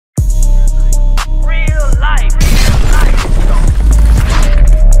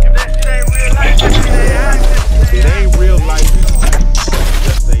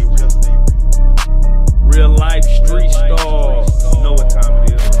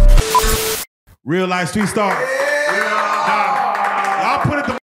Real life street stars. Y'all put it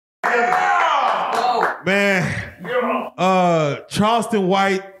together. Man, Charleston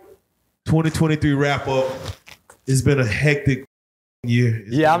White 2023 wrap up. It's been a hectic year.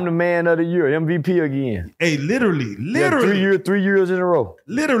 I'm the man of the year, MVP again. Hey, literally. Yeah, 3 years in a row.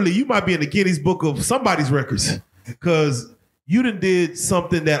 Literally, you might be in the Guinness Book of somebody's records because you done did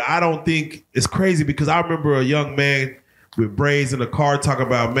something that I don't think is crazy, because I remember a young man with braids in the car talking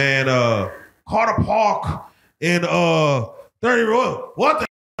about, man, Carter Park and 30 Road. What the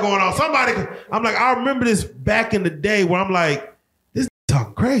going on? Somebody, I'm like, I remember this back in the day where I'm like, this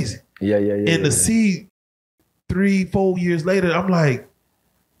talking crazy. Yeah. And to see 3-4 years later, I'm like,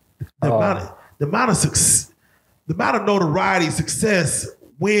 the amount of success, the amount of notoriety, success,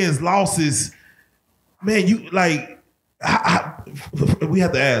 wins, losses, man, you like, we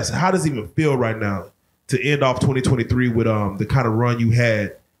have to ask, how does it even feel right now to end off 2023 with the kind of run you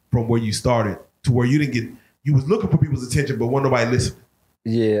had from where you started to where you didn't get, you was looking for people's attention, but wasn't nobody listening?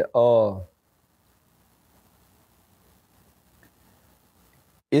 Yeah,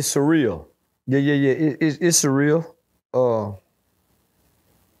 it's surreal. Yeah. It's surreal.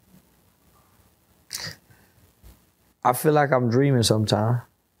 I feel like I'm dreaming sometimes.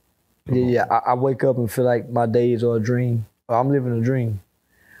 Yeah. I wake up and feel like my days are a dream. I'm living a dream.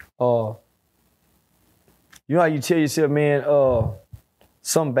 You know how you tell yourself, man,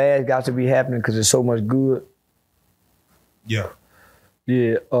 something bad got to be happening because there's so much good. Yeah.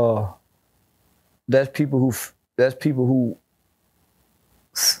 Yeah. That's people who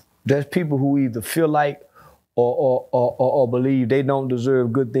either feel like or believe they don't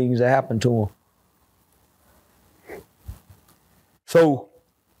deserve good things that happen to them. So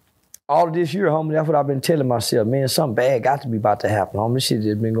all of this year, homie, that's what I've been telling myself. Man, something bad got to be about to happen. Homie, this shit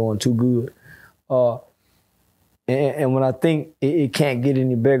just been going too good. And when I think it can't get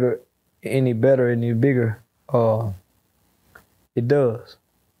any better, any bigger, it does.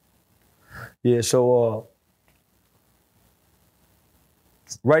 Yeah, so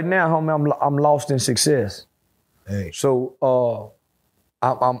right now, homie, I'm lost in success. Hey. So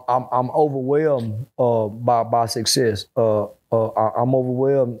I'm overwhelmed by success. I'm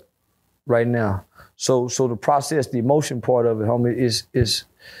overwhelmed right now. So the process, the emotion part of it, homie,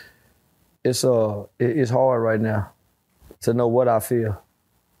 it's hard right now to know what I feel.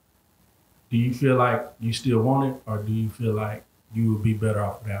 Do you feel like you still want it, or do you feel like you would be better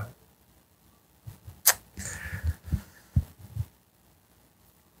off without it?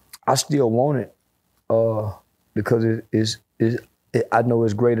 I still want it because I know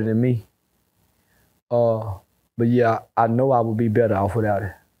it's greater than me. But yeah, I know I would be better off without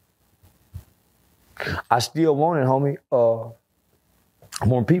it. I still want it, homie. I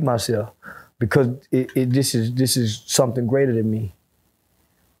want to repeat myself because this is something greater than me.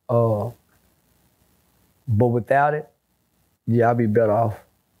 But without it, yeah, I'd be better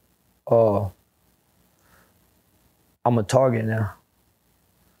off. I'm a target now.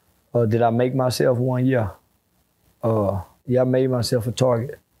 Did I make myself one? Yeah. Yeah, I made myself a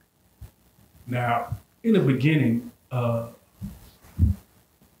target. Now, in the beginning,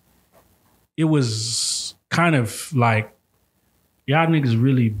 it was kind of like y'all niggas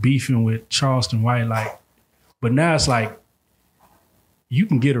really beefing with Charleston White, like, but now it's like you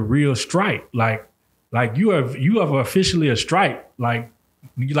can get a real strike, like you have officially a strike, like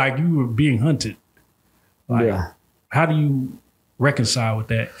you were being hunted. Like, yeah. How do you reconcile with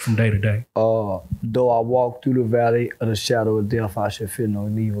that from day to day? Though I walk through the valley of the shadow of death, I should fear no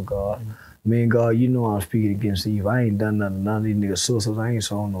evil, God. Mm-hmm. Man, God, you know I'm speaking against evil. I ain't done nothing. None of these niggas sisters. I ain't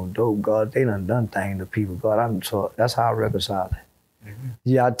sold no dope, God. They done things to people, God. So that's how I reconcile it. Mm-hmm.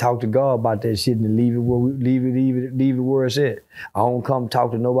 Yeah, I talk to God about that shit and leave it where it's at. I don't come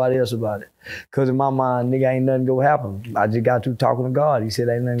talk to nobody else about it. Cause in my mind, nigga, ain't nothing gonna happen. I just got through talking to God. He said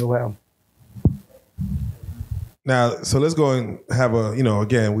ain't nothing gonna happen. Now, so let's go and have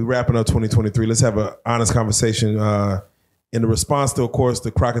again, we wrapping up 2023. Let's have an honest conversation. In the response to, of course,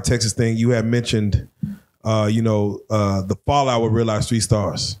 the Crockett, Texas thing, you had mentioned, the fallout with Real Life Street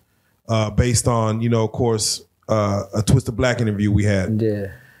Stars, based on, of course, a Twisted Black interview we had.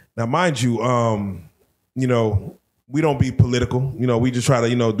 Yeah. Now, mind you, we don't be political. We just try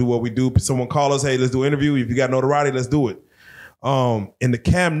to, do what we do. Someone call us, hey, let's do an interview. If you got notoriety, let's do it. In the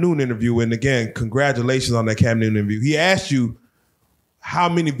Cam Newton interview, and again, congratulations on that Cam Newton interview. He asked you how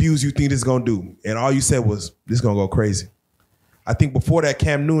many views you think this is gonna do, and all you said was, "This is gonna go crazy." I think before that,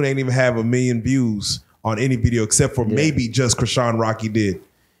 Cam Newton ain't even have 1 million views on any video except for maybe just Krishan Rocky did,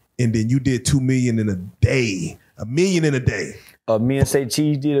 and then you did 2 million in a day, 1 million in a day. Me and Say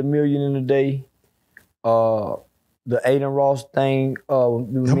Cheese did 1 million in a day. the Aiden Ross thing,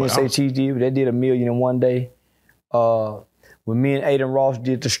 when me and Say Cheese did, they did $1 million in one day. When me and Aiden Ross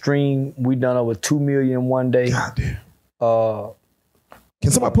did the stream, we done over $2 million in one day. God damn.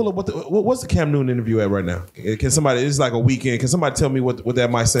 Can somebody pull up what's the Cam Newton interview at right now? Can somebody? It's like a weekend. Can somebody tell me what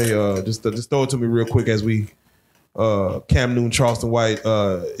that might say? Just throw it to me real quick as we. Cam Newton, Charleston White.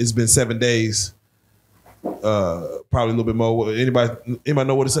 It's been 7 days. Probably a little bit more. Anybody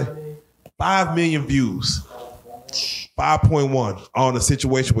know what to say? 5 million views. 5.1 on a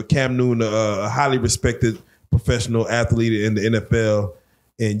situation with Cam Newton, a highly respected professional athlete in the NFL,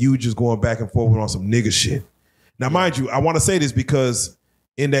 and you just going back and forth on some nigga shit. Now, mind you, I want to say this because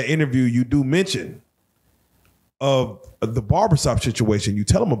in that interview, you do mention of the barbershop situation. You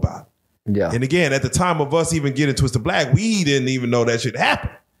tell them about. Yeah. And again, at the time of us even getting Twisted Black, we didn't even know that shit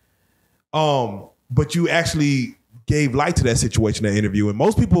happened. But you actually gave light to that situation, that interview. And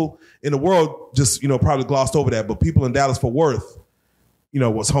most people in the world just, probably glossed over that. But people in Dallas-Fort Worth,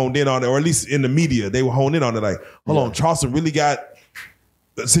 was honed in on it, or at least in the media, they were honed in on it. Like, hold on, Charleston really got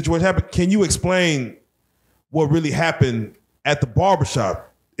the situation happened. Can you explain what really happened at the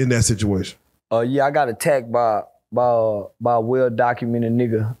barbershop in that situation? Yeah, I got attacked by a well-documented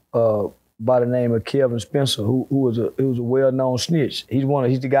nigga by the name of Kevin Spencer, who was a well-known snitch. He's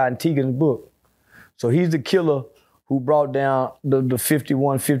the guy in Tegan's book. So he's the killer who brought down the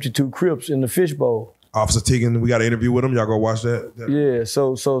 51, 52 Crips in the fishbowl. Officer Tegan, we got an interview with him. Y'all go watch that. Yeah.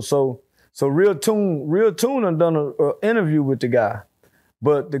 So Real Tune done an interview with the guy,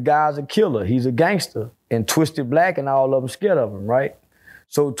 but the guy's a killer. He's a gangster, and Twisted Black and all of them scared of him, right?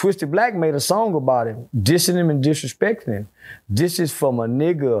 So Twisted Black made a song about him, dissing him and disrespecting him. This is from a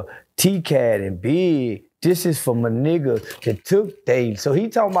nigga, T-Cat and Big. This is from a nigga that took Dave. So he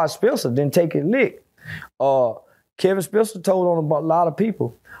talking about Spencer, didn't take it lick. Kevin Spencer told on about a lot of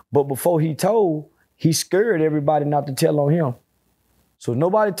people, but before he told, he scared everybody not to tell on him. So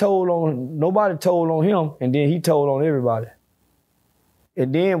nobody told on him, and then he told on everybody.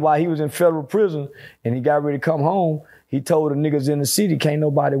 And then while he was in federal prison and he got ready to come home, he told the niggas in the city, can't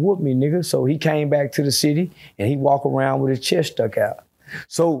nobody whoop me, nigga. So he came back to the city and he walked around with his chest stuck out.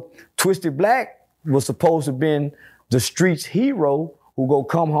 So Twisted Black was supposed to have been the street's hero who go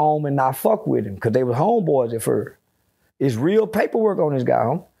come home and not fuck with him because they were homeboys at first. It's real paperwork on this guy,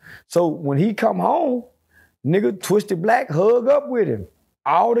 huh? So when he come home, nigga, Twisted Black hug up with him.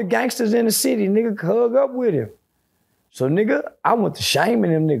 All the gangsters in the city, nigga, hug up with him. So nigga, I went to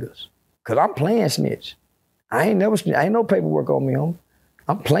shaming them niggas because I'm playing snitch. I ain't never snitch. Ain't no paperwork on me, homie.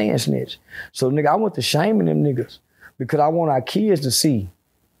 I'm playing snitch. So nigga, I went to shaming them niggas because I want our kids to see.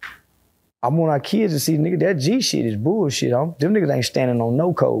 Nigga, that G shit is bullshit, homie. Them niggas ain't standing on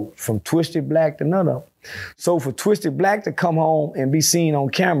no code from Twisted Black to none of them. So for Twisted Black to come home and be seen on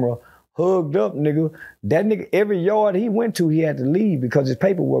camera, hugged up, nigga, that nigga, every yard he went to, he had to leave because his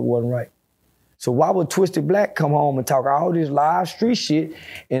paperwork wasn't right. So why would Twisted Black come home and talk all this live street shit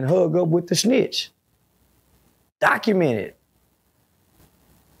and hug up with the snitch? Document it.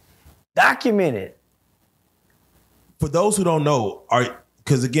 For those who don't know,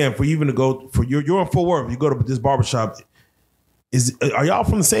 because again, for you even to go, you're in Fort Worth, you go to this barbershop, are y'all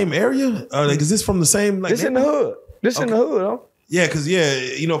from the same area? Is this from the same? Like, this in the hood. In the hood, huh? Yeah, because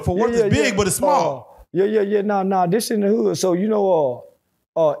Fort Worth is big, but it's small. Nah, this in the hood. So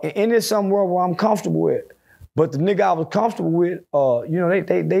and it's somewhere where I'm comfortable with. But the nigga I was comfortable with,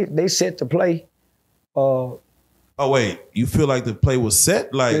 they set the play. Oh wait, you feel like the play was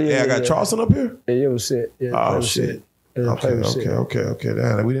set? Like, I got Charleston up here? Yeah, it was set. Yeah, oh shit. Okay.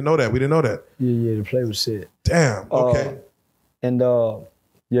 Damn, we didn't know that. Yeah, the play was set. Damn. Okay.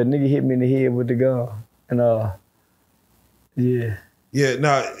 Nigga hit me in the head with the gun, and yeah. Yeah,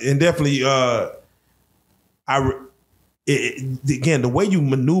 no, and definitely. Again, the way you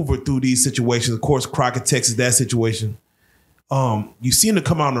maneuver through these situations, of course, Crockett, Texas, that situation. You seem to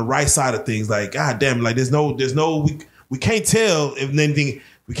come out on the right side of things. Like, God damn, like there's no, we can't tell if anything,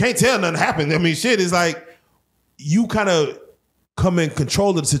 we can't tell nothing happened. I mean, shit is like you kind of come in control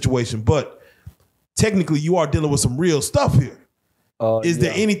of the situation, but technically you are dealing with some real stuff here. Is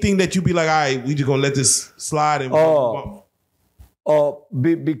there anything that you be like, all right, we just gonna let this slide? And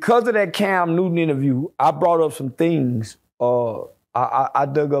because of that Cam Newton interview, I brought up some things. I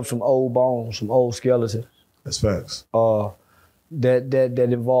dug up some old bones, some old skeletons. That's facts. That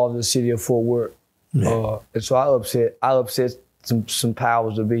involved the city of Fort Worth. And so I upset some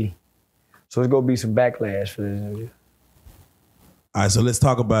powers to be. So there's gonna be some backlash for this interview. All right, so let's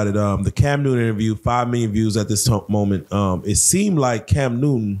talk about it. The Cam Newton interview, 5 million views at this moment. It seemed like Cam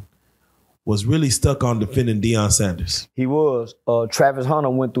Newton was really stuck on defending Deion Sanders. He was. Travis Hunter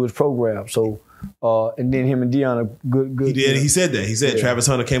went through his program. So And then him and Dion are good. He did. He said that. He said Travis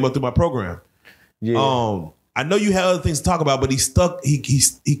Hunter came up through my program. Yeah. I know you had other things to talk about, but he stuck. He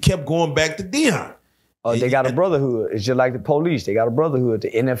kept going back to Dion. They got a brotherhood. It's just like the police. They got a brotherhood. The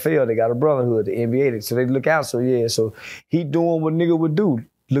NFL, they got a brotherhood. The NBA, so they look out. So yeah, so he doing what nigga would do,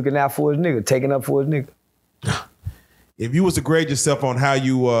 looking out for his nigga, taking up for his nigga. If you was to grade yourself on how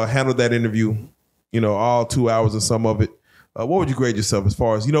you handled that interview, all 2 hours and some of it, what would you grade yourself as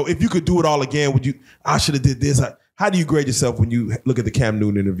far as, if you could do it all again, would you, I should have did this. How do you grade yourself when you look at the Cam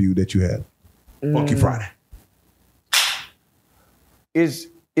Newton interview that you had? Funky Friday.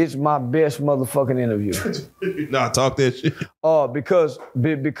 It's my best motherfucking interview. Nah, talk that shit.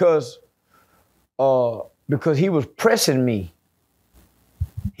 Because he was pressing me.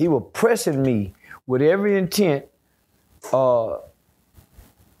 He was pressing me with every intent to,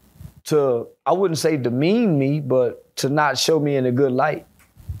 I wouldn't say demean me, but to not show me in a good light.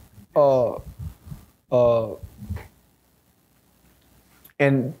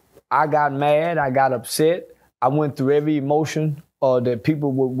 And I got mad, I got upset. I went through every emotion that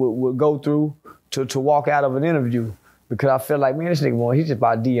people would go through to walk out of an interview, because I felt like, man, this nigga, boy, he's just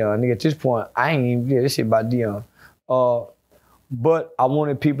about Dion. Nigga, at this point, I ain't even, this shit about Dion. But I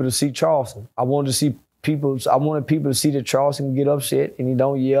wanted people to see Charleston. I wanted people to see that Charleston get upset and he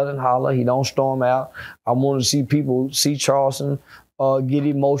don't yell and holler, he don't storm out. I wanted to see people see Charleston get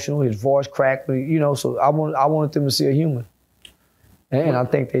emotional, his voice crack, so I wanted them to see a human. And I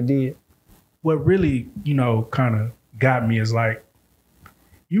think they did. What really, kind of got me is like,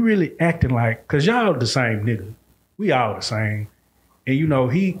 you really acting like, cause y'all the same nigga. We all the same.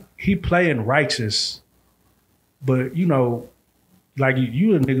 And he playing righteous, but like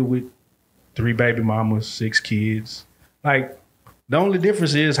you a nigga with 3 baby mamas, 6 kids. Like, the only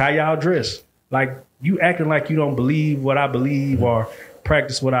difference is how y'all dress. Like, you acting like you don't believe what I believe or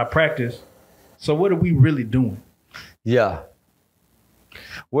practice what I practice. So what are we really doing? Yeah.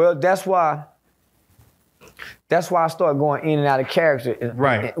 Well, that's why I started going in and out of character and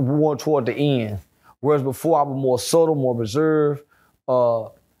more toward the end. Whereas before I was more subtle, more reserved.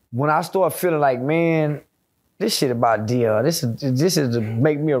 When I started feeling like, man, this shit about Dion, this is to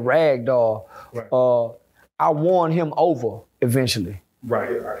make me a rag doll. Right. I won him over eventually. Right,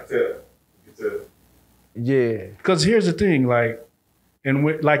 I can tell. You can tell. Yeah. Because here's the thing, like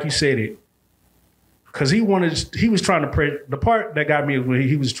you said it, because he was trying to press, the part that got me is when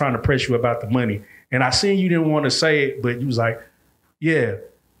he was trying to press you about the money. And I seen you didn't want to say it, but you was like, yeah,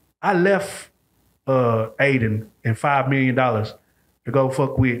 I left Aiden and $5 million to go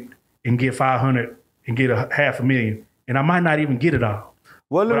fuck with and get 500 and get $500,000. And I might not even get it all.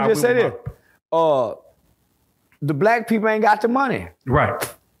 Well, let me just say this. The black people ain't got the money. Right.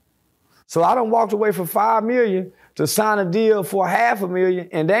 So I done walked away for $5 million to sign a deal for $500,000,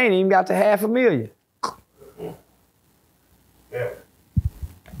 and they ain't even got the $500,000. Yeah.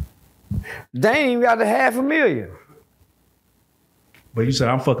 They ain't even got the $500,000. But you said,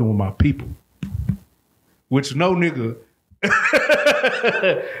 I'm fucking with my people. Which no nigga,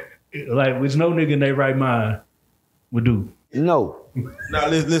 which no nigga in their right mind would do. No. Now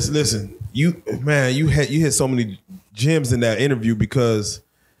listen. You hit so many gems in that interview, because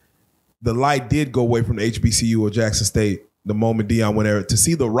the light did go away from the HBCU or Jackson State the moment Dion went there. To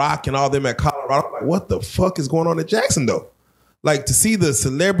see The Rock and all them at Colorado, I'm like, what the fuck is going on at Jackson though? Like, to see the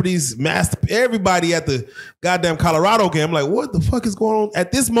celebrities, everybody at the goddamn Colorado game, I'm like, what the fuck is going on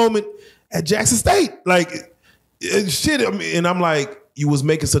at this moment at Jackson State? Like, shit. And I'm like, you was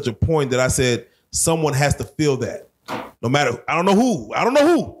making such a point that I said, someone has to feel that. No matter, I don't know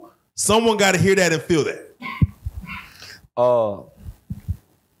who. Someone got to hear that and feel that.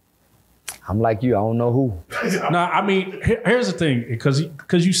 I'm like you, I don't know who. No, I mean, here's the thing, because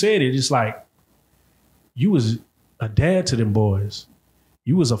you said it, it's like, you was a dad to them boys.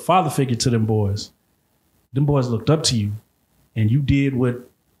 You was a father figure to them boys. Them boys looked up to you, and you did what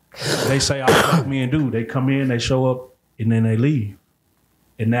they say all black men do. They come in, they show up, and then they leave.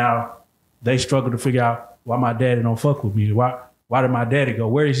 And now they struggle to figure out why my daddy don't fuck with me. Why did my daddy go?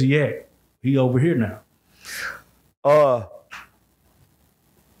 Where is he at? He over here now.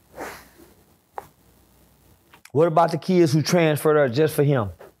 What about the kids who transferred there just for him?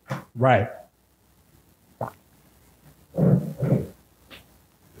 Right.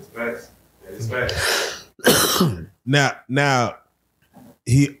 It's facts. Now,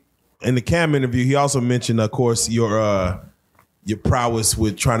 he in the Cam interview, he also mentioned, of course, your prowess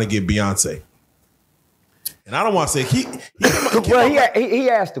with trying to get Beyonce. And I don't want to say he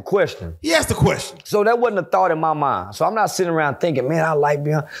asked the question. He asked the question. So that wasn't a thought in my mind. So I'm not sitting around thinking, man, I like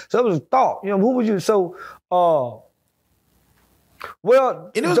Beyonce. So it was a thought. Who would you? So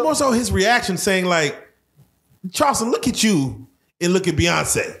Well, And it was more so his reaction saying like, Charleston, look at you and look at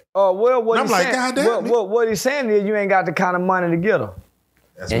Beyonce. Oh, well, what And I'm he's like, saying, God damn. what he's saying is you ain't got the kind of money to get her.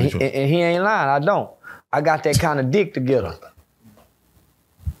 That's And what he, and he ain't lying. I don't. I got that kind of dick to get her.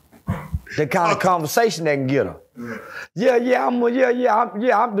 That kind of conversation that can get her. I'm the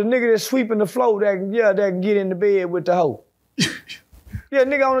nigga that's sweeping the floor that can get in the bed with the hoe. Yeah,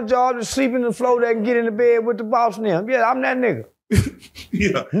 nigga on the job that's sweeping the floor that can get in the bed with the boss and them. Yeah, I'm that nigga.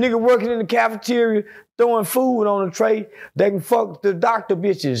 Yeah. Nigga working in the cafeteria, throwing food on the tray, they can fuck the doctor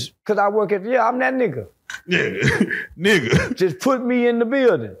bitches. Cause I work at, I'm that nigga. Nigga. Just put me in the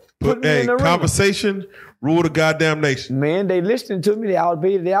building. Put me in the ring. Conversation, rule the goddamn nation. Man, they listening to me, they ought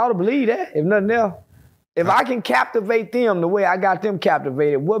to believe that, if nothing else. If I can captivate them the way I got them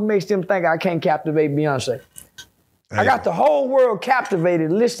captivated, what makes them think I can't captivate Beyonce? I got the whole world captivated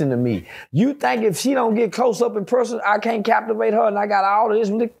listening to me. You think if she don't get close up in person, I can't captivate her and I got all of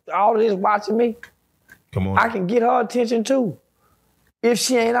this watching me? Come on. I can get her attention too. If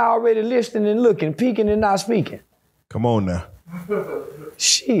she ain't already listening and looking, peeking and not speaking. Come on now.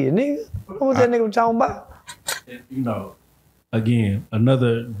 Shit, nigga. What was that nigga talking about? You know, again,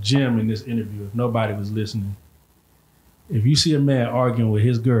 another gem in this interview, if nobody was listening. If you see a man arguing with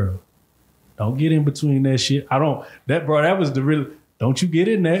his girl, don't get in between that shit. That was the real, don't you get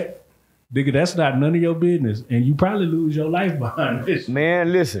in that. Nigga, that's not none of your business. And you probably lose your life behind this.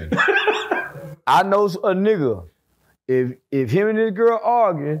 Man, listen. I know a nigga, if him and this girl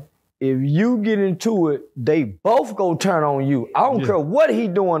arguing, if you get into it, they both go turn on you. I don't care what he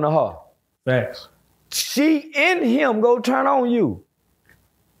doing to her. Facts. She and him go turn on you.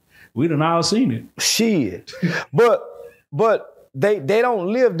 We done all seen it. Shit. But they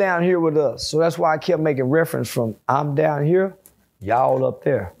don't live down here with us. So that's why I kept making reference from I'm down here, y'all up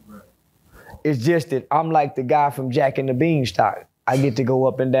there. Right. It's just that I'm like the guy from Jack and the Beanstalk. I get to go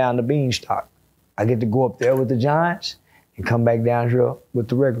up and down the Beanstalk. I get to go up there with the Giants and come back down here with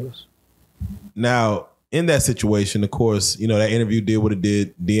the regulars. Now, in that situation, of course, you know, that interview did what it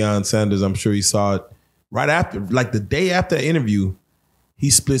did. Deion Sanders, I'm sure he saw it right after, like the day after the interview, he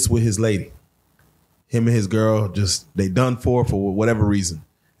splits with his lady. Him and his girl, they done for whatever reason.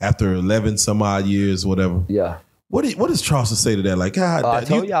 After 11 some odd years, whatever. Yeah. What does Charleston say to that? Like, God, I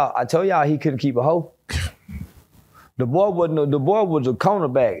told y'all he couldn't keep a hoe. The boy was a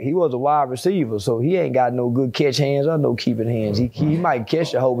cornerback. He was a wide receiver, so he ain't got no good catch hands or no keeping hands. He might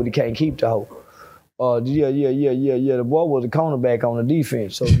catch the hoe, but he can't keep the hoe. The boy was a cornerback on the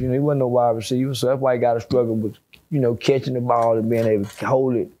defense, so he wasn't no wide receiver. So that's why he got to struggle with catching the ball and being able to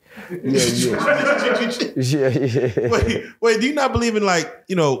hold it. Wait, do you not believe in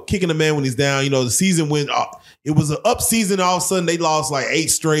kicking a man when he's down? The season when it was an up season, all of a sudden they lost like 8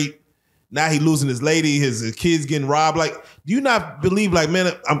 straight. Now he losing his lady, his kids getting robbed. Like, do you not believe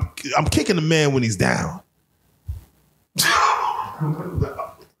man, I'm kicking the man when he's down?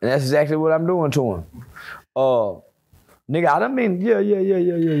 And that's exactly what I'm doing to him. Nigga, I don't mean,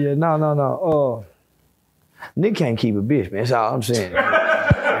 No. Nigga can't keep a bitch, man. That's all I'm saying.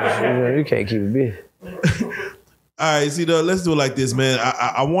 You can't keep a bitch. All right, see, let's do it like this, man.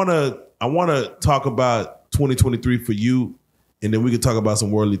 I wanna talk about 2023 for you, and then we could talk about some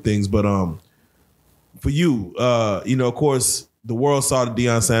worldly things. But for you, of course, the world saw the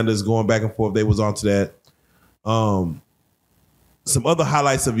Deion Sanders going back and forth. They was onto that. Some other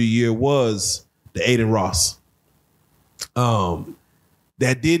highlights of your year was the Aiden Ross.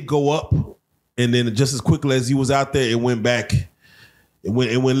 That did go up, and then just as quickly as you was out there, it went back. It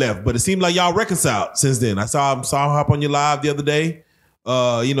went left. But it seemed like y'all reconciled since then. I saw him hop on your live the other day.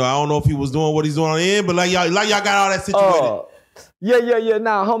 I don't know if he was doing what he's doing on the end, but like y'all got all that situated. Yeah.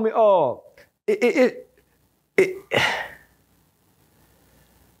 Nah, homie.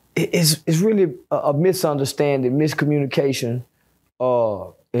 It's really a misunderstanding, miscommunication,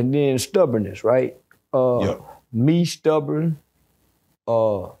 and then stubbornness, right? Me stubborn.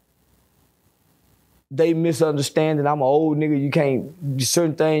 They misunderstand that I'm an old nigga. You can't,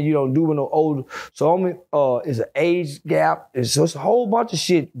 certain things you don't do when I'm older. So homie, it's an age gap. It's a whole bunch of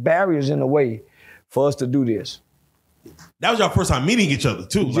shit, barriers in the way for us to do this. That was your first time meeting each other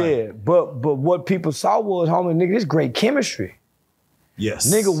too. Yeah, but what people saw was, homie, nigga, this great chemistry.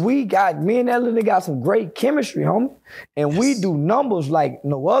 Yes. Nigga, me and that little nigga got some great chemistry, homie. And we do numbers like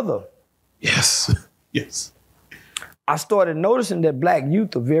no other. Yes. Yes. I started noticing that black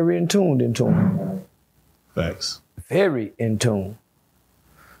youth are very in tune. Facts. Very in tune.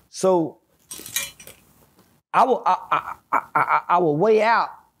 So I will weigh out,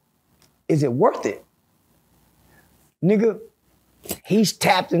 is it worth it? Nigga, He's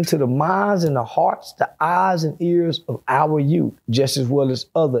tapped into the minds and the hearts, the eyes and ears of our youth, just as well as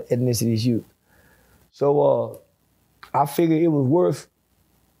other ethnicities' youth. So I figured it was worth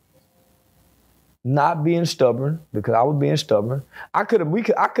not being stubborn, because I was being stubborn. I could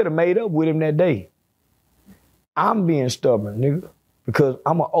have made up with him that day. I'm being stubborn, nigga, because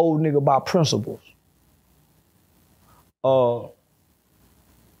I'm an old nigga by principles.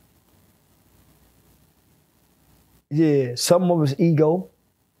 Yeah, some of it's ego.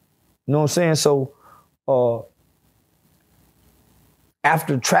 You know what I'm saying? So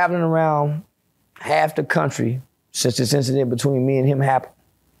after traveling around half the country since this incident between me and him happened,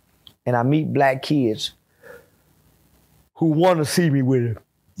 and I meet black kids who want to see me with him.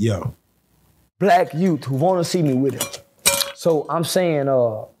 Yeah. Black youth who want to see me with him. So I'm saying,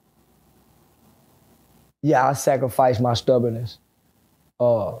 yeah, I sacrificed my stubbornness.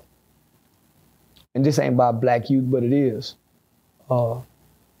 And this ain't about black youth, but it is.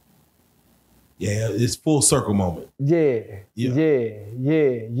 Yeah, it's full circle moment. Yeah.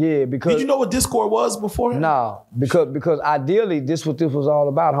 Because did you know what Discord was before? No, because ideally this what this was all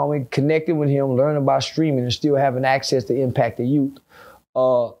about, homie. Connecting with him, learning about streaming, and still having access to impact the youth.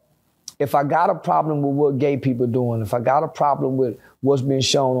 If I got a problem with what gay people doing, if I got a problem with what's being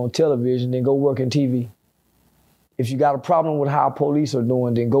shown on television, then go work in TV. If you got a problem with how police are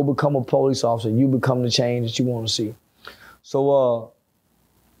doing, then go become a police officer. You become the change that you want to see. So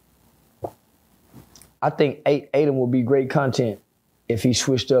I think Aiden would be great content if he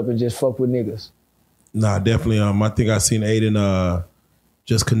switched up and just fuck with niggas. Nah, definitely. I think I seen Aiden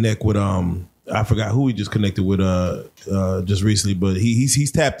just connect with I forgot who he just connected with just recently, but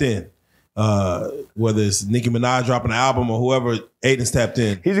he's tapped in. Whether it's Nicki Minaj dropping an album or whoever, Aiden's tapped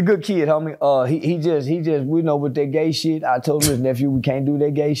in. He's a good kid, homie. He just we know with that gay shit. I told him, his nephew, we can't do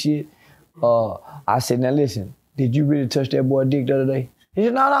that gay shit. I said, now listen, did you really touch that boy dick the other day? He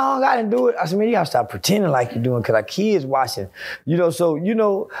said, no, I didn't do it. I said, man, you gotta stop pretending like you're doing, because our kids watching. So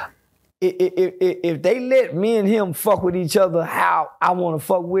if they let me and him fuck with each other how I want to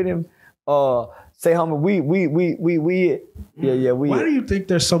fuck with him, say, homie, we it. Yeah, we Why it. do you think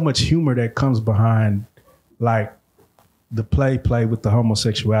there's so much humor that comes behind, like, the play with the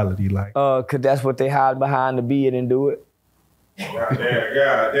homosexuality? Like, because that's what they hide behind, to be it and do it. God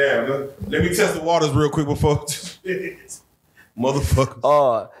damn. Let me test the waters real quick before.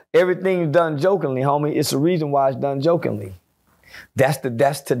 Motherfuckers. Everything's done jokingly, homie. It's the reason why it's done jokingly. That's to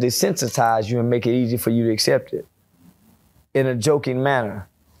desensitize you and make it easy for you to accept it in a joking manner.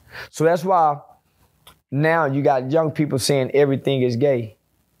 So that's why now you got young people saying everything is gay.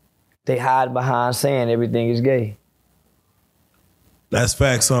 They hide behind saying everything is gay. That's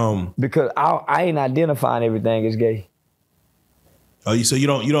facts. Because I ain't identifying everything as gay. So you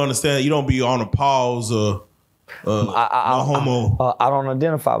don't understand. You don't be on a pause or no homo. I don't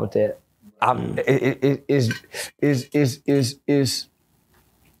identify with that.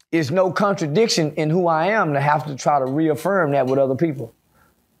 It's no contradiction in who I am to have to try to reaffirm that with other people.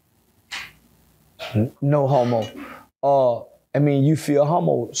 No homo. You feel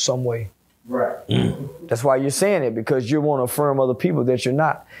homo some way. right. That's why you're saying it, because you want to affirm other people that you're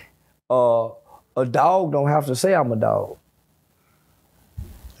not. A dog don't have to say I'm a dog.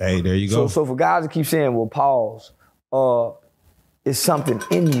 Hey, there you go. So for guys to keep saying, well, pause, it's something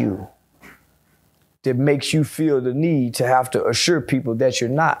in you that makes you feel the need to have to assure people that you're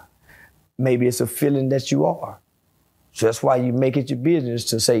not. Maybe it's a feeling that you are. So that's why you make it your business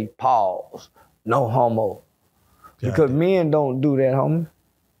to say, pause, no homo. Because men don't do that, homie.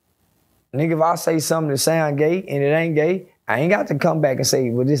 Nigga, if I say something that sound gay and it ain't gay, I ain't got to come back and say,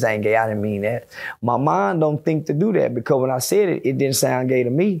 well, this ain't gay, I didn't mean that. My mind don't think to do that, because when I said it, it didn't sound gay to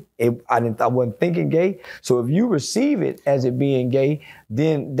me. I wasn't thinking gay. So if you receive it as it being gay,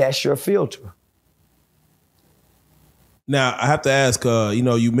 then that's your filter. Now, I have to ask,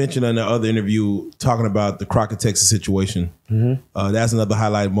 you mentioned in the other interview talking about the Crockett, Texas situation. Mm-hmm. That's another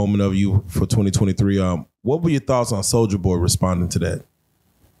highlight moment of you for 2023. What were your thoughts on Soulja Boy responding to that?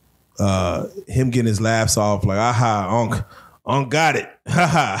 Him getting his laughs off, like, aha, Unc got it.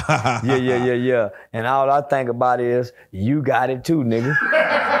 Yeah. And all I think about is, you got it too, nigga.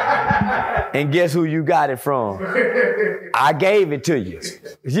 And guess who you got it from? I gave it to you.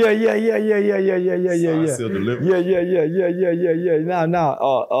 Yeah.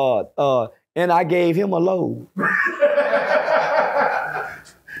 No. And I gave him a load.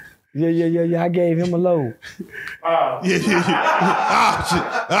 Yeah. I gave him a load. Oh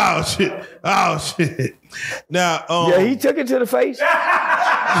shit. Now, he took it to the face.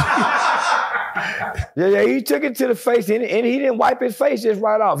 Yeah, he took it to the face, and he didn't wipe his face just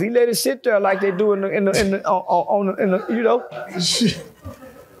right off. He let it sit there like they do in the you know.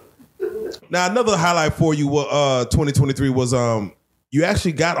 Now another highlight for you, 2023 was you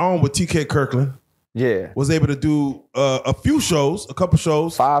actually got on with TK Kirkland. Yeah, was able to do a couple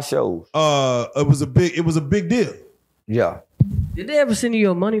shows, 5 shows. It was a big deal. Yeah. Did they ever send you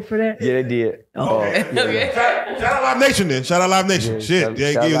your money for that? Yeah, they did. Okay. Shout out Live Nation then. Shout out Live Nation. Yeah, Shit,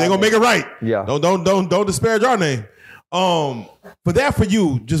 they shout out gonna make it right. Yeah. Don't disparage our name. For that, for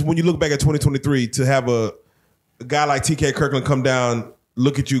you, just when you look back at 2023, to have a guy like TK Kirkland come down,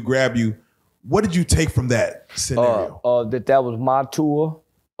 look at you, grab you, what did you take from that scenario? That was my tour.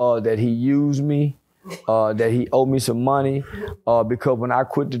 That he used me. That he owed me some money. Because when I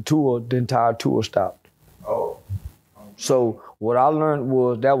quit the tour, the entire tour stopped. Oh. So what I learned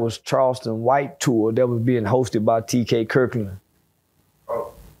was that was Charleston White tour that was being hosted by TK Kirkland.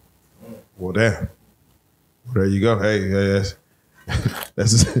 Oh. Well, damn. Well, there you go. Hey,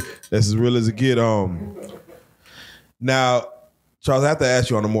 that's as real as it get. Now, Charles, I have to ask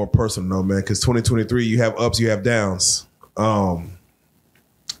you on a more personal note, man, because 2023, you have ups, you have downs.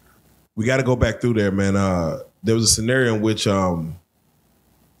 We got to go back through there, man. There was a scenario in which,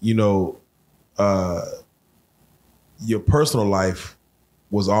 your personal life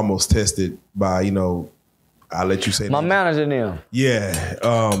was almost tested by, I'll let you say my that. manager and them.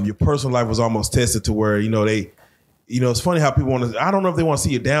 Yeah. Your personal life was almost tested to where, it's funny how people want to, I don't know if they want to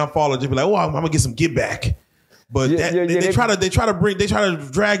see your downfall or just be like, oh, I'm going to get some get back. But they try to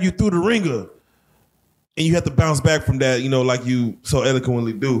drag you through the ringer, and you have to bounce back from that, like you so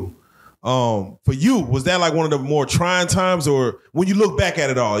eloquently do. For you, was that like one of the more trying times, or when you look back at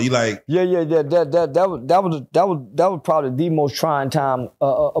it all, you like? Yeah. That was probably the most trying time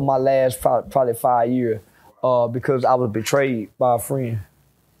of my last probably 5 years, because I was betrayed by a friend.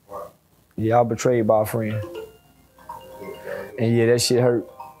 Wow. Yeah, I was betrayed by a friend, and yeah, that shit hurt.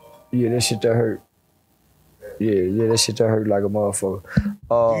 Yeah, that shit that hurt. Yeah, that shit that hurt like a motherfucker.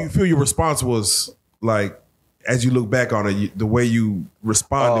 Do you feel your response was like, as you look back on it, the way you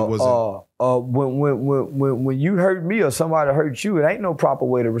responded was when you hurt me or somebody hurt you, it ain't no proper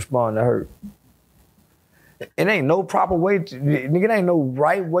way to respond to hurt. It ain't no proper way. Nigga, it ain't no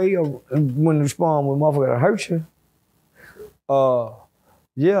right way when to respond when motherfucker hurt you.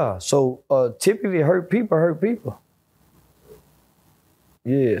 Yeah. So typically, hurt people.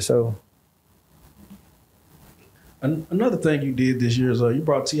 Yeah. So. Another thing you did this year is you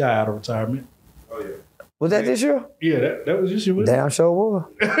brought T.I. out of retirement. Oh yeah. Was that this year? Yeah, that was this year. Damn sure was.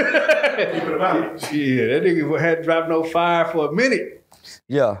 Yeah, that nigga hadn't dropped no fire for a minute.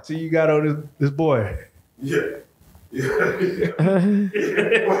 Yeah. So you got on this boy. Yeah.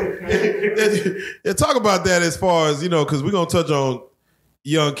 Talk about that as far as, because we're going to touch on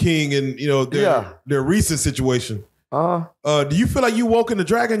Young King and, their recent situation. Do you feel like you woke in the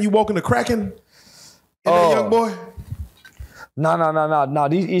dragon, you woke in the kraken in that young boy? No.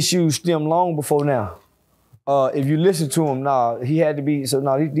 These issues stem long before now. If you listen to him, he had to be. So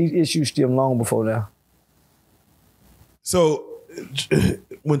these issues stem long before now. So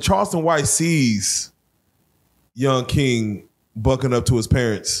when Charleston White sees Young King bucking up to his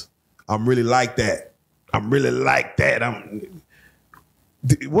parents, I'm really like that.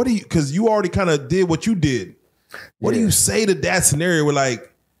 What do you? Because you already kind of did what you did. What do you say to that scenario? Where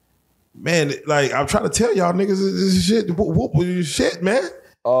like, man, like I'm trying to tell y'all niggas this shit. Whoop shit, man.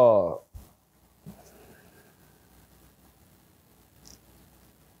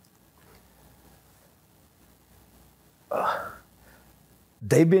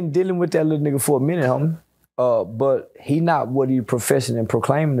 They been dealing with that little nigga for a minute, homie. But he not what he professing and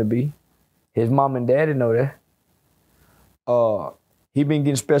proclaiming to be. His mom and daddy know that. He been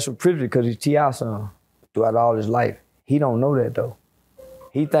getting special privilege because he's T.I. son throughout all his life. He don't know that though.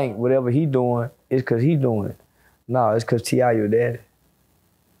 He think whatever he doing is because he doing it. No, it's because T.I. your daddy.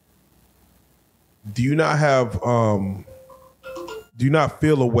 Do you not have, do you not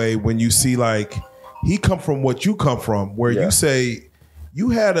feel a way when you see like, he come from what you come from, where you say you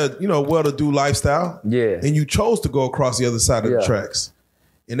had a, well-to-do lifestyle. Yeah. And you chose to go across the other side of the tracks.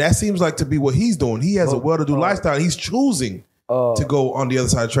 And that seems like to be what he's doing. He has a well-to-do lifestyle. He's choosing to go on the other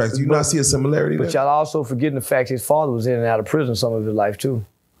side of the tracks. Do you not see a similarity there? But y'all also forgetting the fact his father was in and out of prison some of his life too.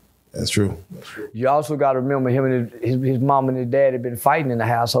 That's true. You also got to remember him and his mom and his dad had been fighting in the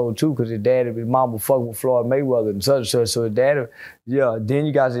household too, because his mom was fucking with Floyd Mayweather and such and such. So his daddy, then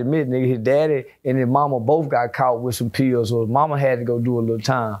you guys admit, nigga, his daddy and his mama both got caught with some pills, so his mama had to go do a little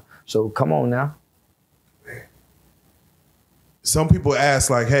time. So come on now. Some people ask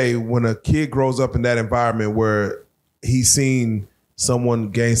like, hey, when a kid grows up in that environment where he's seen someone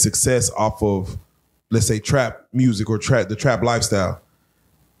gains success off of, let's say, trap music or the trap lifestyle,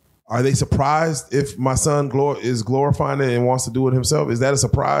 are they surprised if my son is glorifying it and wants to do it himself? Is that a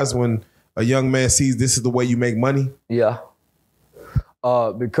surprise when a young man sees this is the way you make money? Yeah.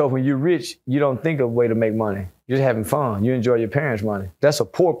 Because when you're rich, you don't think of a way to make money. You're just having fun. You enjoy your parents' money. That's a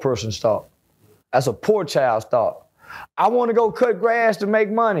poor person's thought. That's a poor child's thought. I want to go cut grass to make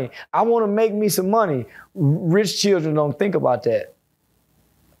money. I want to make me some money. Rich children don't think about that.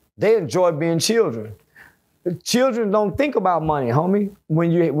 They enjoy being children. Children don't think about money, homie.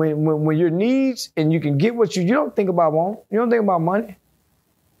 When your needs and you can get what you don't think about want. You don't think about money.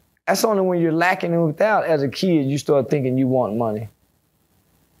 That's only when you're lacking and without as a kid you start thinking you want money.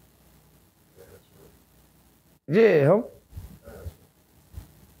 Yeah,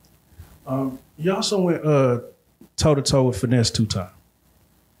 huh? You also went toe to toe with Finesse 2 times.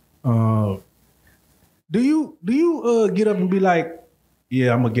 Do you get up and be like,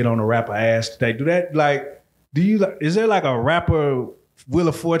 yeah, I'm gonna get on a rapper ass today? Do that like? Do you like? Is there like a rapper Wheel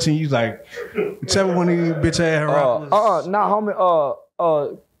of Fortune? You like whichever one of you bitch ass rappers? Nah, homie.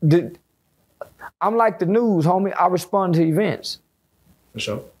 I'm like the news, homie. I respond to events. For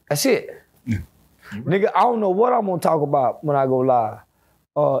sure. That's it. Yeah. Nigga, I don't know what I'm gonna talk about when I go live.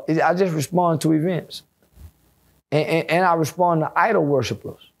 I just respond to events. And I respond to idol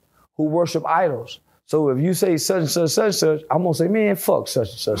worshipers who worship idols. So if you say such and such, such and such, I'm gonna say, man, fuck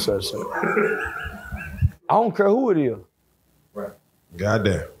such and such, such and such. I don't care who it is. Right.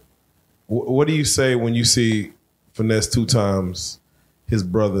 Goddamn. What do you say when you see Finesse 2 times his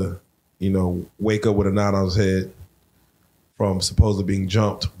brother, wake up with a knot on his head from supposedly being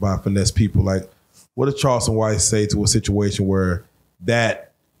jumped by Finesse people? Like, what does Charleston White say to a situation where it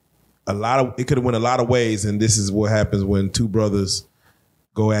could have went a lot of ways, and this is what happens when two brothers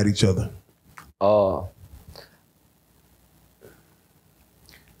go at each other?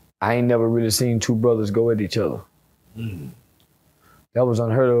 I ain't never really seen two brothers go at each other. That was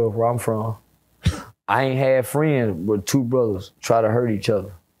unheard of where I'm from. I ain't had friends where two brothers try to hurt each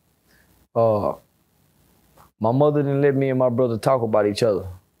other. My mother didn't let me and my brother talk about each other.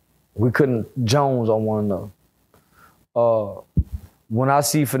 We couldn't Jones on one another. When I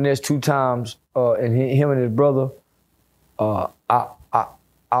see Finesse 2 times and him and his brother, I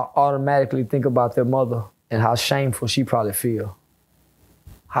automatically think about their mother and how shameful she probably feel.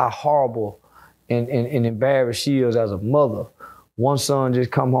 How horrible and embarrassed she is as a mother. One son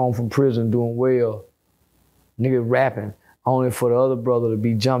just come home from prison doing well, nigga rapping, only for the other brother to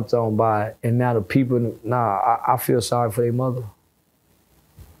be jumped on by it. And now the people, I feel sorry for their mother.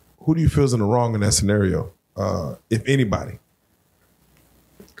 Who do you feel is in the wrong in that scenario, if anybody?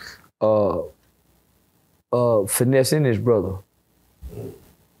 Finesse and his brother.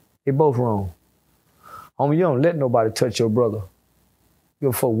 They both wrong. Homie, you don't let nobody touch your brother.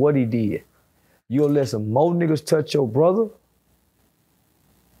 You for what he did. You'll let some more niggas touch your brother?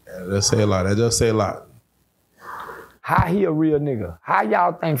 Yeah, that say a lot. That just say a lot. How he a real nigga? How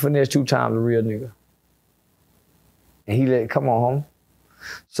y'all think Finesse 2 times a real nigga? And he come on, homie.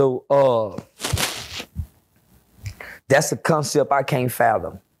 So, that's a concept I can't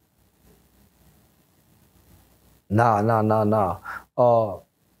fathom. Nah.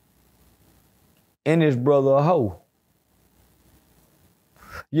 And his brother a hoe.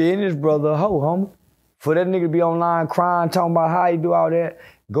 Yeah, and his brother a hoe, homie. For that nigga to be online crying, talking about how he do all that,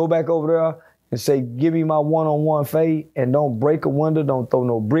 go back over there and say, give me my one-on-one fade and don't break a window, don't throw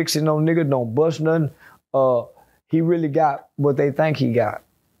no bricks in no nigga, don't bust nothing. He really got what they think he got.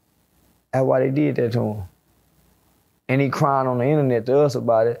 That's why they did that to him. And he crying on the internet to us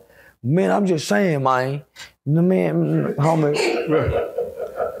about it. Man, I'm just saying, man. The man, homie.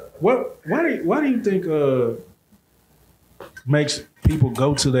 Why do you think makes people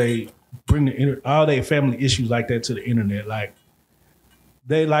go to bring all their family issues like that to the internet? Like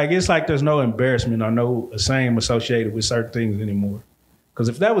it's like there's no embarrassment or no shame associated with certain things anymore. Because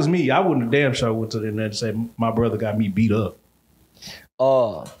if that was me, I wouldn't have damn sure went to the internet and say my brother got me beat up.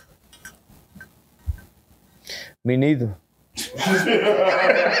 Me neither.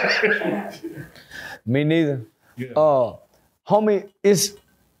 Me neither. Yeah. Homie, it's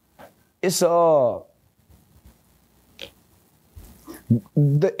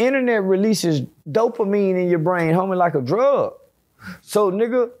the internet releases dopamine in your brain, homie, like a drug. So,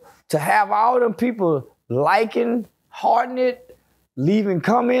 nigga, to have all them people liking, hearting it, leaving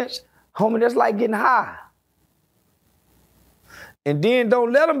comments, homie, that's like getting high. And then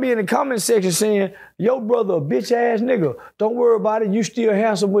don't let them be in the comment section saying, yo, brother, a bitch ass nigga. Don't worry about it. You still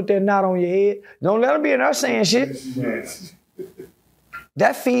handsome with that knot on your head. Don't let them be in there saying shit.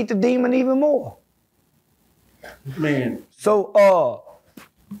 That feed the demon even more. Man. So,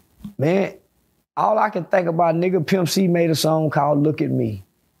 man, all I can think about, nigga, Pimp C made a song called Look at Me.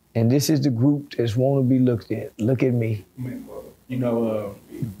 And this is the group that's want to be looked at. Look at me. You know,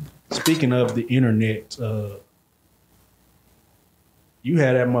 speaking of the internet, you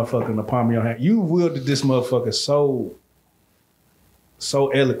had that motherfucker in the palm of your hand. You wielded this motherfucker so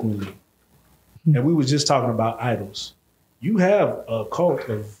eloquently. And we was just talking about idols. You have a cult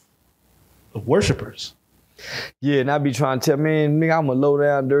of worshipers. Yeah, and I be trying to tell, man, nigga, I'm a low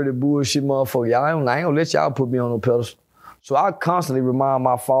down, dirty bullshit motherfucker. Y'all, I ain't gonna let y'all put me on no pedestal. So I constantly remind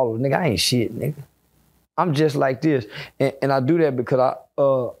my followers, nigga, I ain't shit, nigga. I'm just like this. And I do that because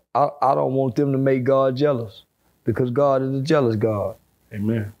I don't want them to make God jealous. Because God is a jealous God.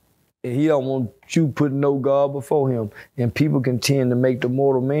 Amen. And he don't want you putting no God before him. And people can tend to make the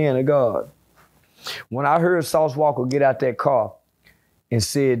mortal man a God. When I heard Sauce Walker get out that car and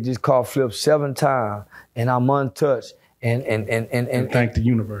said this car flipped 7 times and I'm untouched and thank the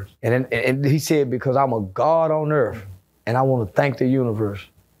universe. And he said, because I'm a God on earth and I want to thank the universe.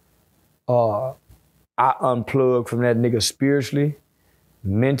 I unplugged from that nigga spiritually,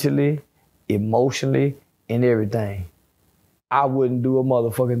 mentally, emotionally, and everything. I wouldn't do a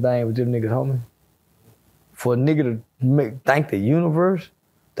motherfucking thing with them niggas, homie. For a nigga to thank the universe,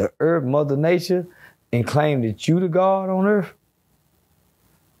 the earth, Mother Nature, and claim that you the God on earth,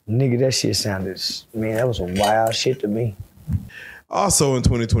 nigga, that shit sounded, man, that was some wild shit to me. Also in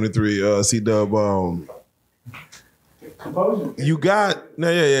 2023, C-Dub,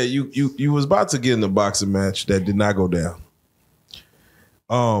 you was about to get in the boxing match that did not go down.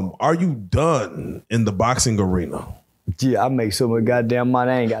 Are you done in the boxing arena? Yeah, I make so much goddamn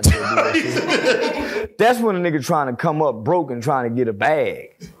money, I ain't got to do that shit. That's when a nigga trying to come up broke and trying to get a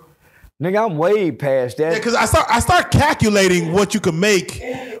bag. Nigga, I'm way past that. Yeah, because I start calculating what you can make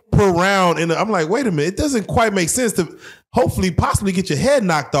per round, and I'm like, wait a minute, it doesn't quite make sense to possibly get your head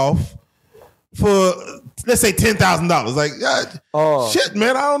knocked off for, let's say, $10,000. Like, shit,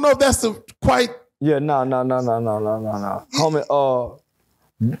 man, I don't know if that's quite. Yeah, no. Homie,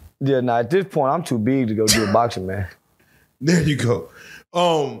 at this point, I'm too big to go do a boxing, man. There you go.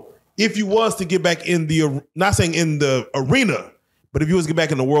 If you was to get back in the, not saying in the arena, but if you was to get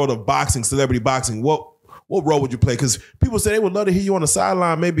back in the world of boxing, celebrity boxing, what role would you play? Because people say they would love to hear you on the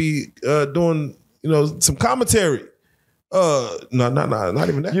sideline, maybe doing, some commentary. No, not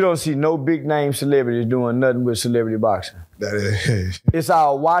even that. You don't see no big name celebrities doing nothing with celebrity boxing. That is. It's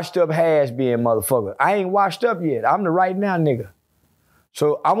all washed up has-been motherfucker. I ain't washed up yet. I'm the right now nigga.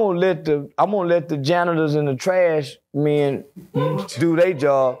 So I'm gonna let the janitors and the trash men do their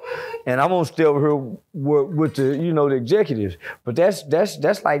job, and I'm gonna stay over here with the the executives. But that's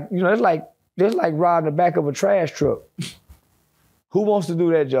like it's like riding the back of a trash truck. Who wants to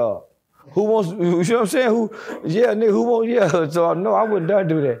do that job? Who wants? You know what I'm saying? Who wants? Yeah. So no, I wouldn't dare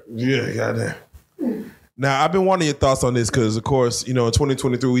do that. Yeah, goddamn. Now I've been wanting your thoughts on this because, of course, in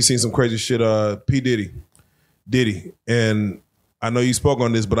 2023 we seen some crazy shit. P. Diddy, and I know you spoke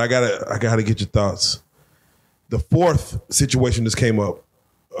on this, but I gotta get your thoughts. The fourth situation just came up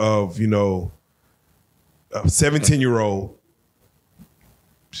of a 17-year-old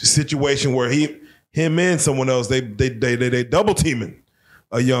situation where him and someone else they double teaming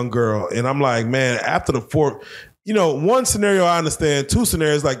a young girl, and I'm like, man, after the fourth, one scenario I understand, 2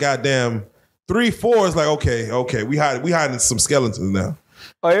 scenarios like goddamn, 3, 4 is like okay, we hiding some skeletons now.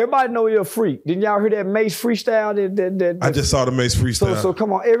 Everybody know you're a freak. Didn't y'all hear that Mace freestyle? I just saw the Mace freestyle. So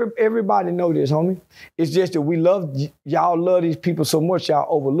come on, everybody know this, homie. It's just that y'all love these people so much, y'all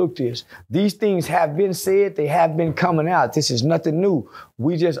overlook this. These things have been said, they have been coming out. This is nothing new.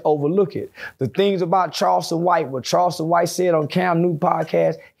 We just overlook it. The things about Charleston White, what Charleston White said on Cam Newton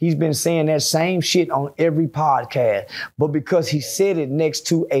podcast, he's been saying that same shit on every podcast. But because he said it next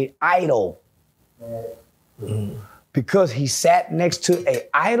to an idol, because he sat next to an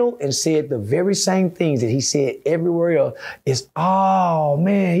idol and said the very same things that he said everywhere else, I've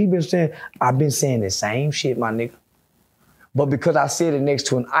been saying the same shit, my nigga. But because I said it next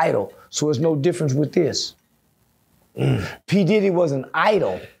to an idol, so it's no difference with this. P. Diddy was an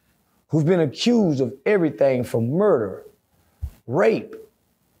idol who's been accused of everything from murder, rape,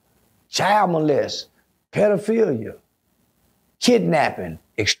 child molest, pedophilia, kidnapping,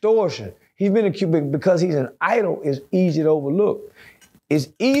 extortion. He's been accused because he's an idol. It's easy to overlook. It's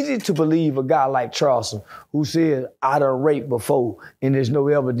easy to believe a guy like Charleston who says, I done raped before and there's no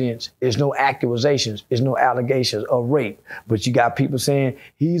evidence, there's no accusations, there's no allegations of rape. But you got people saying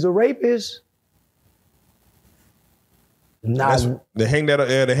he's a rapist. They hang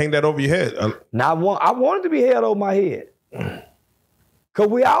that over your head. I wanted to be held over my head. Cause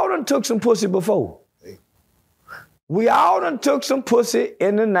we all done took some pussy before. We all done took some pussy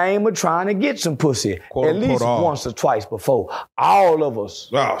in the name of trying to get some pussy. Quote, at least all. once or twice before. All of us.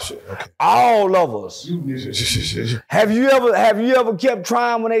 Oh shit. Okay. All of us. Have you ever kept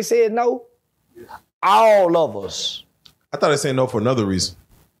trying when they said no? All of us. I thought they said no for another reason.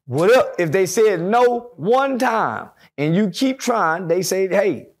 What up? If they said no one time and you keep trying, they say,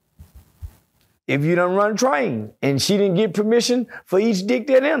 hey, if you done run train and she didn't get permission for each dick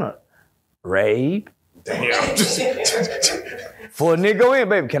that in her, rape. Damn. For a nigga go in,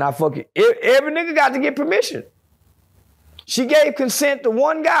 baby, can I fuck you? Every nigga got to get permission. She gave consent to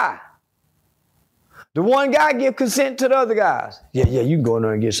one guy. The one guy give consent to the other guys. Yeah, you can go in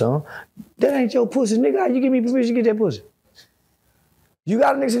there and get some. That ain't your pussy, nigga. How you give me permission to get that pussy? You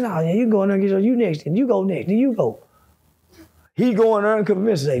got a nigga say, no, yeah, you go in there and get some. You next, and you go next, and you go. He go in there and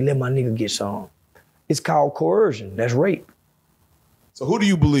permission, say, let my nigga get some. It's called coercion. That's rape. So who do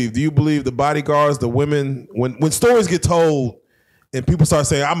you believe? Do you believe the bodyguards, the women? When stories get told and people start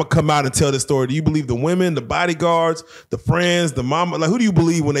saying, I'm going to come out and tell this story, do you believe the women, the bodyguards, the friends, the mama? Like, who do you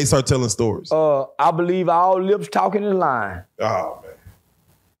believe when they start telling stories? I believe all lips talking and lying. Oh, man.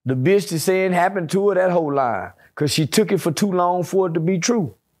 The bitch that's saying happened to her, that whole lie. Because she took it for too long for it to be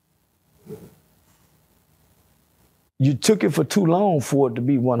true. You took it for too long for it to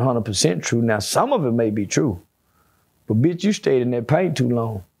be 100% true. Now, some of it may be true. But bitch, you stayed in that paint too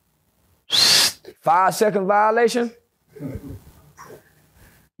long. 5-second violation. You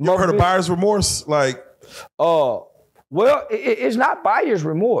ever heard of buyer's remorse? Like, well, it's not buyer's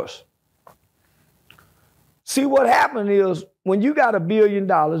remorse. See, what happened is when you got $1 billion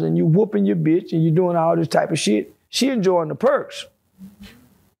and you whooping your bitch and you doing all this type of shit, she enjoying the perks.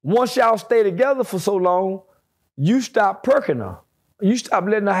 Once y'all stay together for so long, you stop perking her. You stop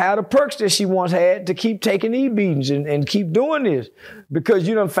letting her have the perks that she once had to keep taking these beatings and keep doing this because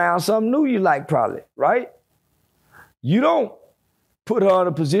you done found something new you like probably, right? You don't put her in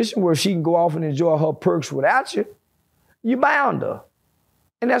a position where she can go off and enjoy her perks without you. You bound her.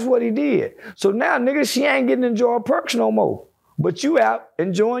 And that's what he did. So now, nigga, she ain't getting to enjoy her perks no more. But you out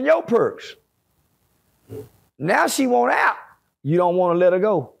enjoying your perks. Now she want out. You don't want to let her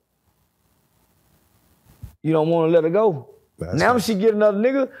go. You don't want to let her go. That's now when she get another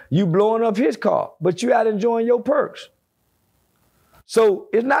nigga, you blowing up his car, but you out enjoying your perks. So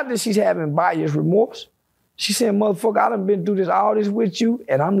it's not that she's having buyer's remorse. She said, motherfucker, I done been through all this with you,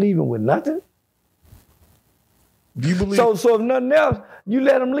 and I'm leaving with nothing. Do you believe? So if nothing else, you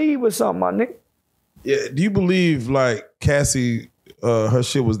let him leave with something, my nigga. Yeah. Do you believe like Cassie, her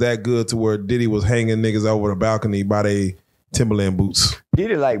shit was that good to where Diddy was hanging niggas over the balcony by their Timberland boots?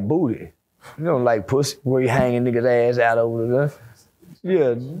 Diddy like booty. You don't like pussy where you hanging niggas' ass out over the Yeah,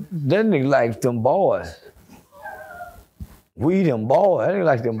 that nigga like them boys. We them boys. That nigga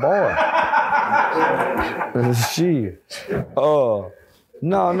like them boys. Shit.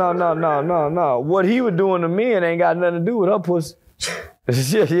 No. What he was doing to men ain't got nothing to do with her pussy.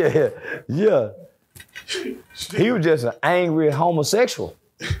 Yeah. He was just an angry homosexual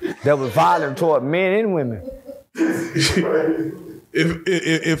that was violent toward men and women.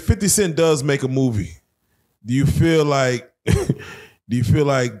 If 50 Cent does make a movie, do you feel like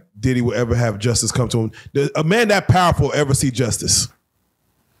Diddy will ever have justice come to him? Does a man that powerful ever see justice?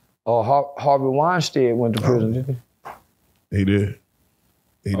 Harvey Weinstein went to prison, didn't he? He did.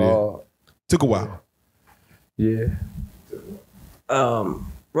 Took a while. Yeah.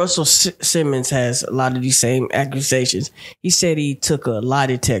 Russell Simmons has a lot of these same accusations. He said he took a lie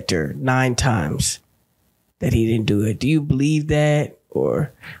detector 9 times. That he didn't do it. Do you believe that,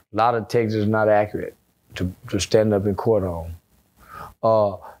 or? Lie detector is not accurate to stand up in court on.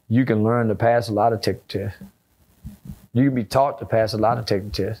 You can learn to pass a lie detector test. You can be taught to pass a lie detector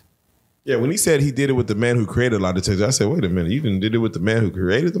test. Yeah, when he said he did it with the man who created a lie detector, I said, wait a minute, you did it with the man who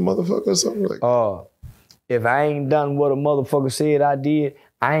created the motherfucker or something? Like, if I ain't done what a motherfucker said I did,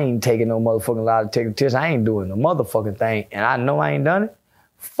 I ain't taking no motherfucking lie detector test. I ain't doing the motherfucking thing, and I know I ain't done it.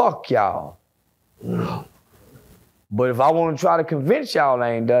 Fuck y'all. But if I want to try to convince y'all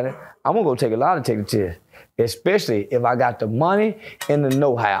I ain't done it, I'm going to go take a lie detector test, especially if I got the money and the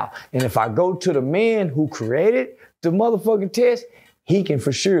know-how. And if I go to the man who created the motherfucking test, he can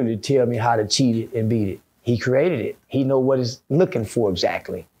for surely tell me how to cheat it and beat it. He created it. He know what it's looking for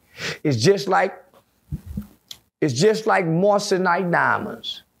exactly. It's just like Marcinite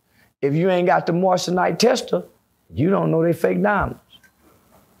diamonds. If you ain't got the Marcinite tester, you don't know they fake diamonds.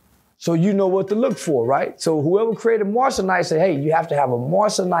 So you know what to look for, right? So whoever created Marcelite said, hey, you have to have a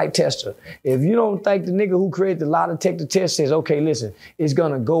Marcelite tester. If you don't think the nigga who created the lie detector test says, okay, listen, it's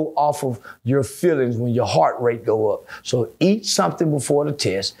gonna go off of your feelings when your heart rate go up. So eat something before the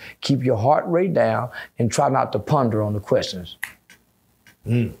test, keep your heart rate down, and try not to ponder on the questions.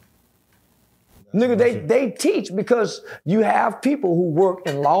 Nigga, they teach because you have people who work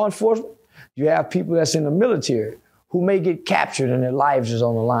in law enforcement, you have people that's in the military who may get captured and their lives is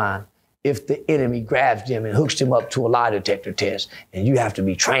on the line if the enemy grabs them and hooks them up to a lie detector test, and you have to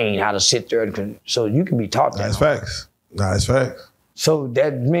be trained how to sit there so you can be taught that. That's facts. That's facts. So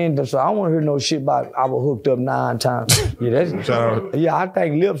that man, so I don't want to hear no shit about I was hooked up 9 times. Yeah, I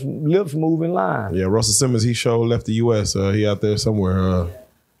think lips move in line. Yeah, Russell Simmons, he left the U.S. He out there somewhere.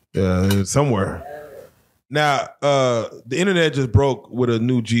 Somewhere. Now, the internet just broke with a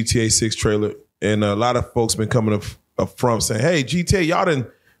new GTA 6 trailer, and a lot of folks been coming up front saying, hey, GTA, y'all done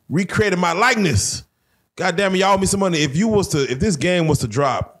recreated my likeness. God damn it, y'all owe me some money. If this game was to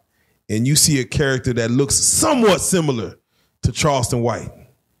drop and you see a character that looks somewhat similar to Charleston White,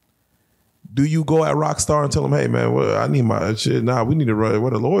 do you go at Rockstar and tell them, hey man, well, I need my shit. Nah, we need to run.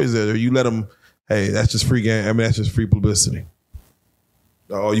 Where the lawyers at? Or you let them, hey, that's just free game. I mean, that's just free publicity.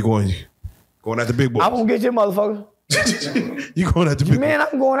 Oh, you going at the big boys. I'm gonna get you, motherfucker. You going at the big boys. Man,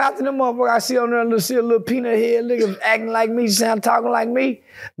 I'm going after them motherfucker. I see on there, see a little peanut head nigga acting like me, talking like me.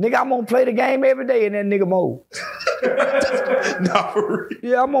 Nigga, I'm gonna play the game every day in that nigga mode. Nah, for real.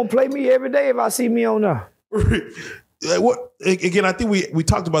 Yeah, I'm gonna play me every day if I see me on there. Like what? Again, I think we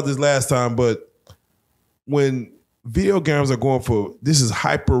talked about this last time, but when video games are going for, this is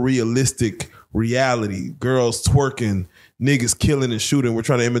hyper realistic reality, girls twerking, niggas killing and shooting. We're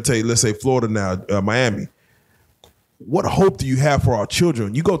trying to imitate, let's say, Florida now, Miami. What hope do you have for our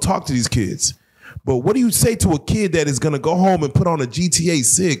children? You go talk to these kids, but what do you say to a kid that is going to go home and put on a GTA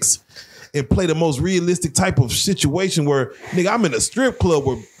 6 and play the most realistic type of situation where, nigga, I'm in a strip club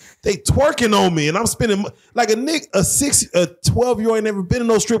where they twerking on me and I'm spending like a 12-year-old ain't never been in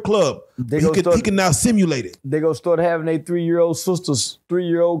no strip club. He can now simulate it. They gonna start having their 3-year-old sisters,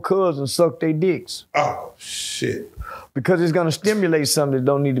 3-year-old cousins suck their dicks. Oh, shit. Because it's gonna stimulate something that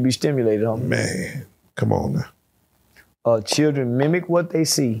don't need to be stimulated, homie. Man, come on now. Children mimic what they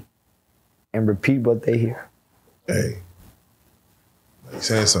see and repeat what they hear. Hey, you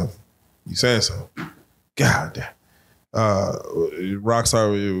saying something? You saying something? God damn.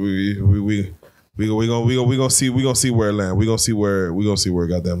 Rockstar, we gonna see where it land. We gonna see where it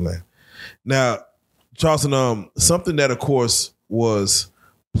goddamn land. Now, Charleston, something that of course was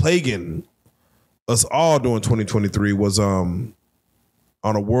plaguing us all during 2023 was on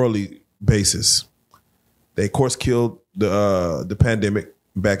a worldly basis. They of course killed the pandemic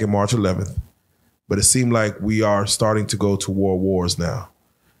back in March 11th, but it seemed like we are starting to go to wars now.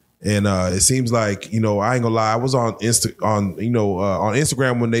 And it seems like, I ain't gonna lie, I was on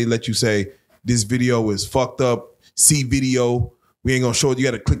Instagram when they let you say this video is fucked up, see video. We ain't gonna show it. You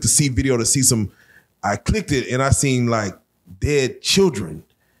gotta click the see video to see some. I clicked it and I seen like dead children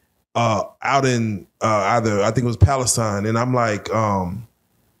out in either, I think it was Palestine. And I'm like,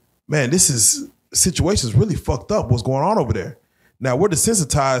 man, situation's really fucked up. What's going on over there? Now we're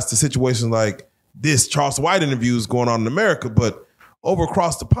desensitized to situations like this Charleston White interview is going on in America, but over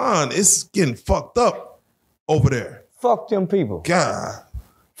across the pond, it's getting fucked up over there. Fuck them people. God.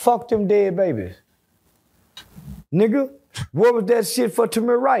 Fuck them dead babies. Nigga, what was that shit for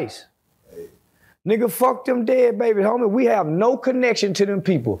Tamir Rice? Nigga, fuck them dead babies, homie. We have no connection to them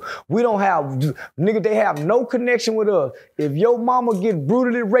people. We don't have, nigga, they have no connection with us. If your mama get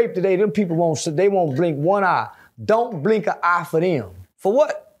brutally raped today, them people won't blink one eye. Don't blink an eye for them. For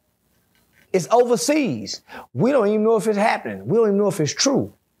what? It's overseas. We don't even know if it's happening. We don't even know if it's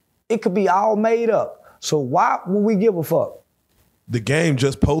true. It could be all made up. So why would we give a fuck? The game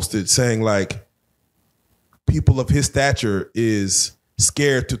just posted saying like people of his stature is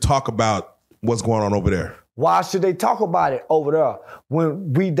scared to talk about what's going on over there. Why should they talk about it over there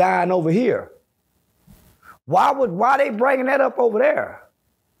when we dying over here? Why they bringing that up over there?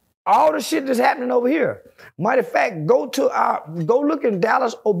 All the shit that's happening over here. Matter of fact, go look in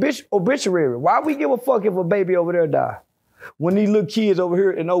Dallas obituary. Why we give a fuck if a baby over there die? When these little kids over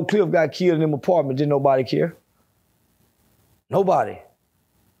here in Oak Cliff got killed in them apartments, didn't nobody care? Nobody,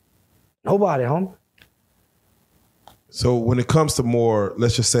 homie. So when it comes to more,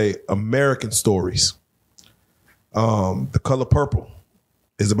 let's just say, American stories, The Color Purple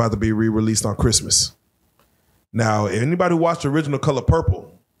is about to be re-released on Christmas. Now, if anybody who watched the original Color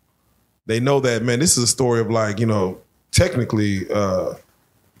Purple, they know that, man, this is a story of like, technically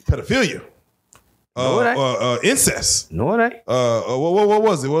pedophilia. No, it ain't. Incest. No, it ain't. What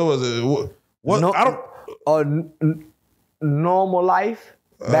was it? What was it? What? No, I don't. Normal life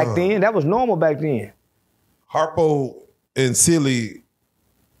back then. That was normal back then. Harpo and Silly,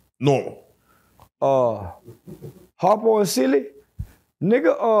 normal. Harpo and Silly,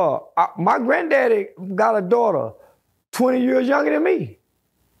 nigga. My granddaddy got a daughter 20 years younger than me.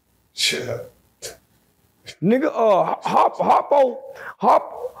 Shit. Nigga,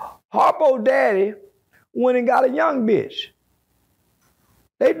 Harpo daddy went and got a young bitch.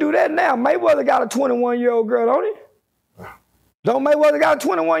 They do that now. Mayweather got a 21-year-old girl, don't he? Don't Mayweather got a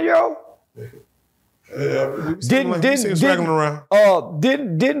 21-year-old?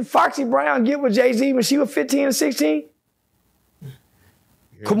 Didn't Foxy Brown get with Jay-Z when she was 15 and 16?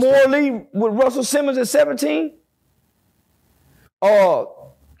 Kamora Lee with Russell Simmons at 17?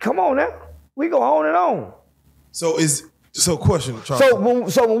 Come on now. We go on and on. Question,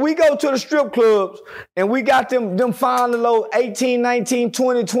 Charles. So when we go to the strip clubs and we got them fine little 18, 19,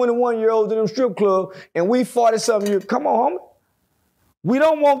 20, 21-year-olds in them strip clubs and we 40-something years, come on, homie. We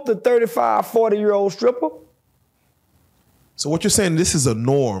don't want the 35, 40-year-old stripper. So what you're saying, this is a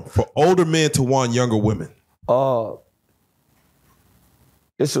norm for older men to want younger women?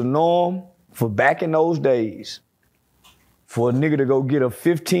 It's a norm for back in those days for a nigga to go get a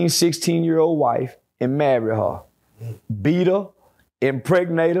 15, 16-year-old wife and marry her. Beat her,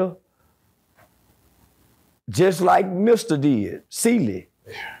 impregnate her, just like Mr. did, Seeley.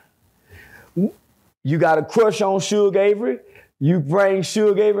 You got a crush on Suge Avery, you bring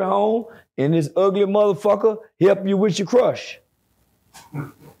Suge Avery home, and this ugly motherfucker help you with your crush.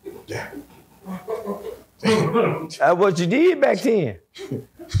 That's what you did back then.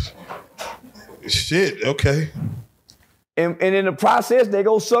 Shit, okay. And in the process, they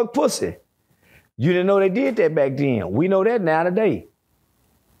go suck pussy. You didn't know they did that back then. We know that now today.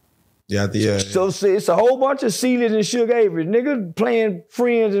 Yeah. So it's a whole bunch of Seelys and Suge Avery. Niggas playing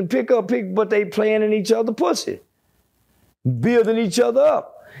friends and pick, but they playing in each other pussy. Building each other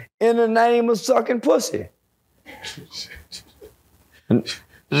up in the name of sucking pussy.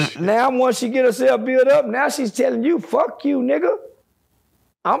 Now once she get herself built up, now she's telling you, fuck you, nigga.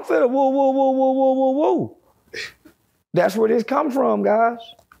 I'm finna woo. That's where this come from, guys.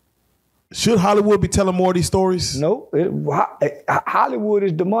 Should Hollywood be telling more of these stories? No, Hollywood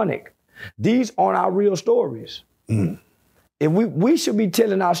is demonic. These aren't our real stories. If we should be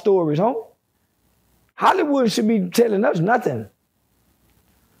telling our stories, huh? Hollywood should be telling us nothing.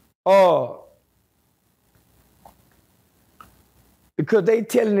 Because they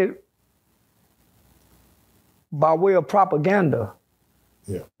telling it by way of propaganda,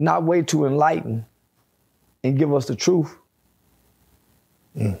 not way to enlighten and give us the truth.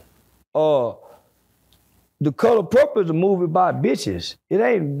 The Color Purple is a movie about bitches. It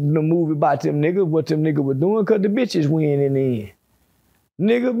ain't no movie about them niggas, what them niggas were doing, because the bitches win in the end.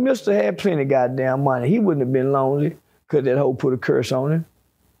 Nigga, Mr. had plenty goddamn money. He wouldn't have been lonely because that hoe put a curse on him.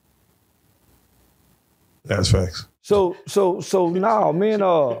 That's facts. So nah, man,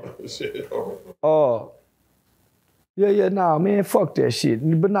 nah, man, fuck that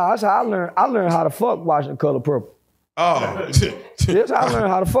shit. But nah, that's how I learned how to fuck watching Color Purple. That's how I learned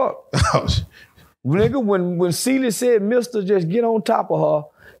how to fuck. Nigga, when Celie said, Mr. just get on top of her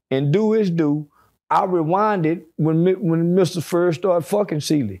and do his due, I rewinded when Mr. first started fucking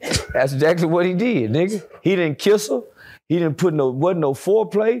Celie. That's exactly what he did, nigga. He didn't kiss her. He didn't put wasn't no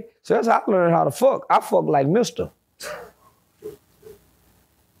foreplay. So that's how I learned how to fuck. I fuck like Mr.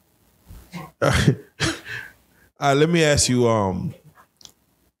 All right, let me ask you, and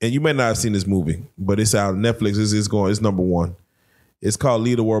you may not have seen this movie, but it's out on Netflix. It's number one. It's called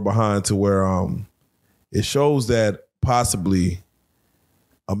Leave the World Behind, to where it shows that possibly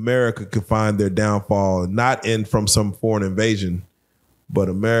America could find their downfall, not from some foreign invasion, but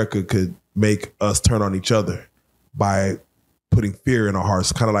America could make us turn on each other by putting fear in our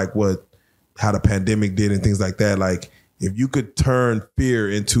hearts, kind of like how the pandemic did and things like that. Like, if you could turn fear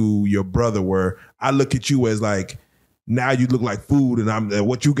into your brother, where I look at you as like, now you look like food and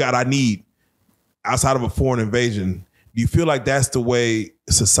what you got, I need, outside of a foreign invasion. Do you feel like that's the way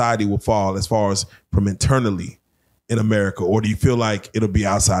society will fall as far as from internally in America? Or do you feel like it'll be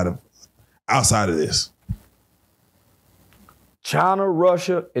outside of this? China,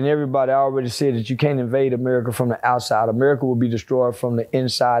 Russia, and everybody already said that you can't invade America from the outside. America will be destroyed from the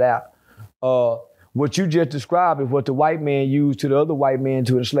inside out. What you just described is what the white man used to the other white man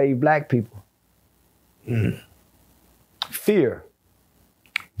to enslave black people. Fear,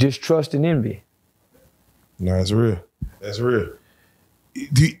 distrust, and envy. No, that's real. That's real.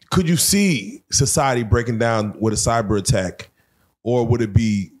 Could you see society breaking down with a cyber attack, or would it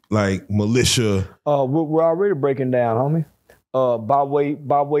be like militia? We're already breaking down, homie. By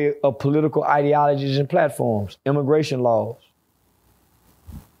way of political ideologies and platforms, immigration laws.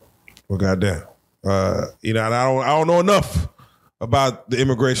 Well, goddamn. And I don't know enough about the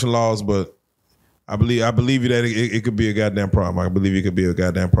immigration laws, but I believe you that it could be a goddamn problem. I believe it could be a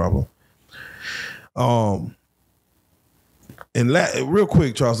goddamn problem. Real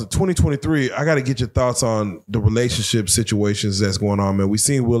quick, Charleston, 2023, I got to get your thoughts on the relationship situations that's going on, man. We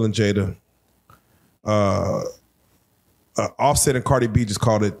seen Will and Jada. Offset and Cardi B just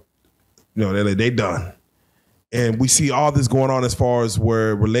called it, they done. And we see all this going on as far as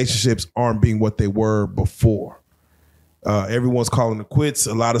where relationships aren't being what they were before. Everyone's calling it quits.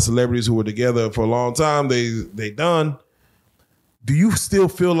 A lot of celebrities who were together for a long time, they done. Do you still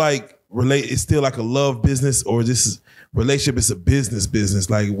feel like it's still like a love business, or this relationship is a business?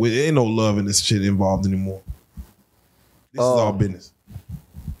 Like, there ain't no love in this shit involved anymore. This is all business.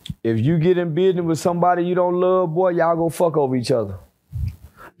 If you get in business with somebody you don't love, boy, y'all go fuck over each other.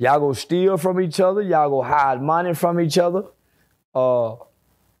 Y'all go steal from each other. Y'all go hide money from each other. Cause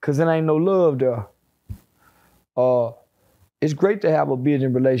there ain't no love there. It's great to have a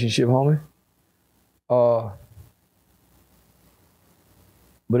business relationship, homie.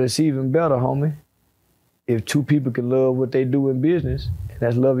 But it's even better, homie, if two people can love what they do in business, and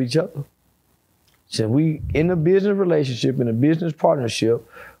that's love each other. So we in a business relationship, in a business partnership,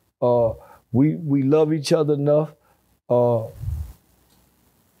 we love each other enough to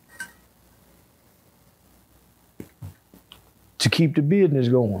keep the business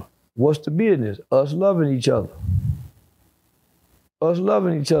going. What's the business? Us loving each other. Us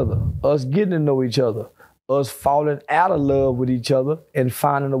loving each other. Us getting to know each other. Us falling out of love with each other and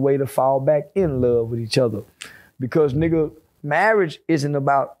finding a way to fall back in love with each other. Because, nigga, marriage isn't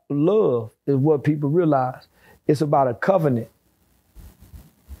about love, is what people realize. It's about a covenant.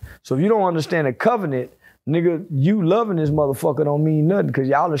 So if you don't understand a covenant, nigga, you loving this motherfucker don't mean nothing, because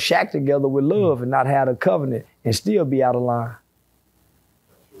y'all are shack together with love and not have a covenant and still be out of line.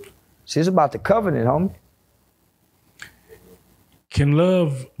 See, it's about the covenant, homie. Can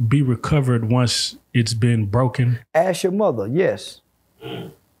love be recovered once it's been broken? Ask your mother, yes.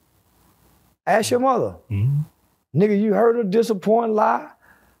 Ask your mother. Mm-hmm. Nigga, you heard a disappointing lie?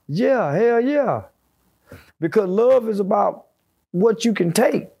 Yeah, hell yeah. Because love is about what you can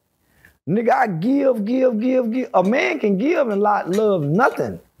take. Nigga, I give. A man can give and love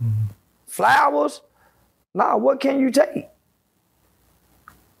nothing. Mm-hmm. Flowers? Nah, what can you take?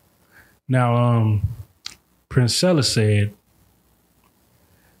 Now, Princella said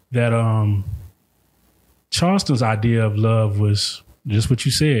that Charleston's idea of love was just what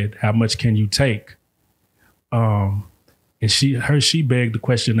you said. How much can you take? And she begged the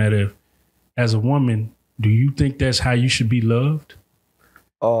question that if, as a woman, do you think that's how you should be loved?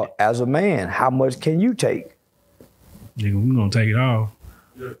 As a man, how much can you take? Nigga, we're gonna take it all.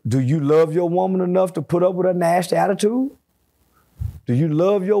 Do you love your woman enough to put up with a nasty attitude? Do you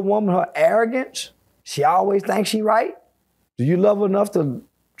love your woman, her arrogance? She always thinks she right? Do you love her enough to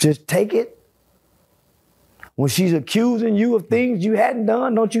just take it? When she's accusing you of things you hadn't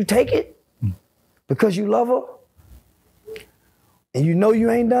done, don't you take it? Because you love her? And you know you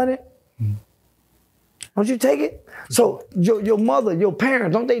ain't done it? Don't you take it? So your mother, your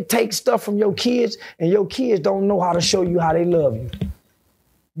parents, don't they take stuff from your kids, and your kids don't know how to show you how they love you?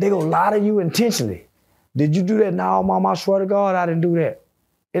 They gonna lie to you intentionally. Did you do that? No, Mom, I swear to God, I didn't do that.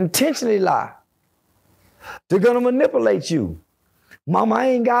 Intentionally lie. They're gonna manipulate you. Mom, I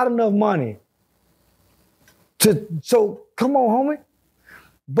ain't got enough money. So come on, homie.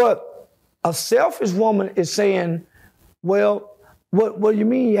 But a selfish woman is saying, well, what do you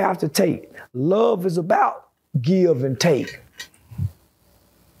mean you have to take? Love is about give and take.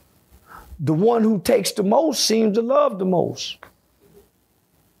 The one who takes the most seems to love the most.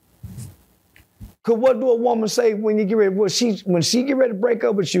 Because what do a woman say when you get ready? When she get ready to break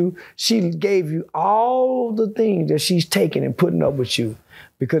up with you, she gave you all the things that she's taking and putting up with you,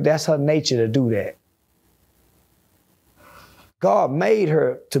 because that's her nature to do that. God made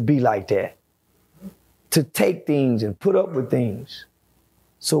her to be like that, to take things and put up with things.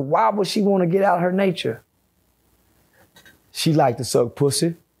 So why would she want to get out of her nature? She like to suck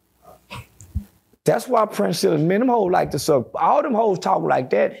pussy. That's why Prince said, man, them hoes like to suck. All them hoes talk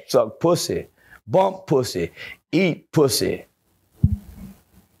like that, suck pussy. Bump pussy, eat pussy.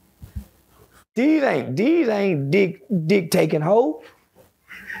 These ain't dick taking hoes.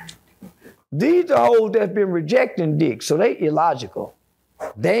 These are hoes that's been rejecting dick, so they illogical.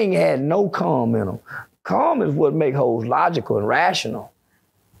 They ain't had no calm in them. Calm is what make hoes logical and rational.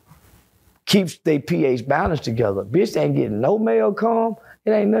 Keeps their pH balance together. Bitch ain't getting no male calm,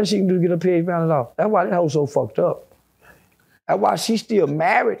 It ain't nothing she can do to get her period bounded off. That's why that hoe so fucked up. That's why she's still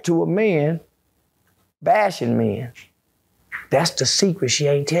married to a man bashing men. That's the secret she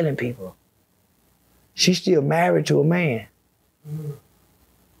ain't telling people. She's still married to a man.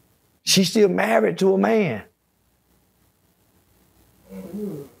 She's still married to a man.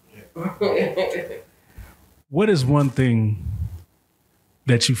 What is one thing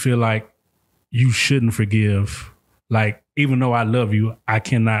that you feel like you shouldn't forgive? Like, even though I love you,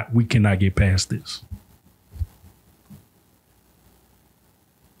 we cannot get past this.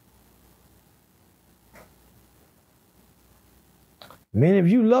 Man,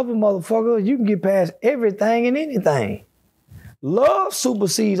 if you love a motherfucker, you can get past everything and anything. Love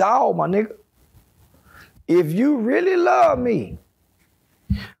supersedes all, my nigga. If you really love me,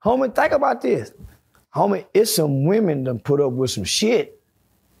 homie, think about this. Homie, it's some women that put up with some shit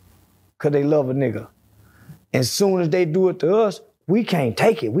because they love a nigga. And soon as they do it to us, we can't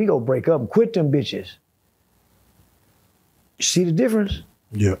take it. We go break up and quit them bitches. You see the difference?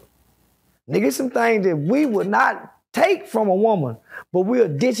 Yeah. Nigga, some things that we would not take from a woman, but we'll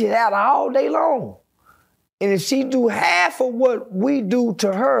ditch it out all day long. And if she do half of what we do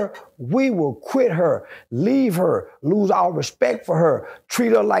to her, we will quit her, leave her, lose our respect for her,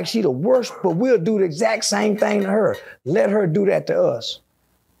 treat her like she the worst, but we'll do the exact same thing to her. Let her do that to us.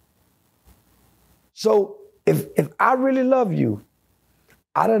 So if I really love you,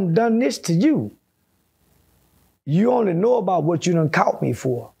 I done this to you. You only know about what you done caught me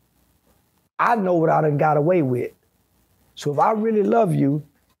for. I know what I done got away with. So if I really love you,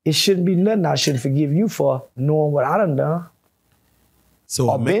 it shouldn't be nothing I shouldn't forgive you for, knowing what I done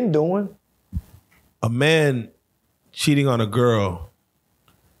So or been doing. A man cheating on a girl,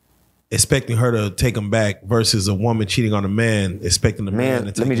 expecting her to take him back, versus a woman cheating on a man, expecting the man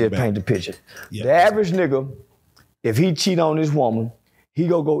to take him back. Let me just paint the picture. Yeah. The average nigga, if he cheat on this woman, he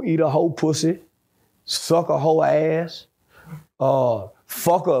go eat a whole pussy, suck a whole ass,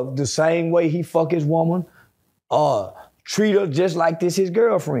 fuck her the same way he fuck his woman, treat her just like this his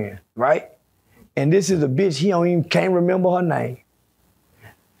girlfriend, right? And this is a bitch he can't remember her name.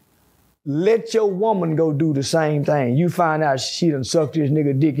 Let your woman go do the same thing. You find out she done sucked this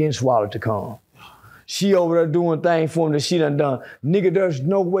nigga dick and swallowed the cum. She over there doing things for him that she done done. Nigga, there's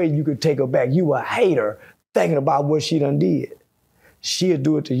no way you could take her back. You a hater thinking about what she done did. She'll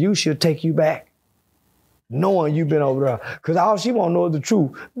do it to you, she'll take you back, knowing you been over there. Because all she want to know is the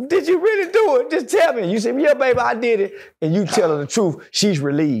truth. Did you really do it? Just tell me. You say, yeah, baby, I did it. And you tell her the truth. She's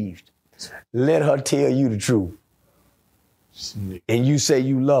relieved. Let her tell you the truth. And you say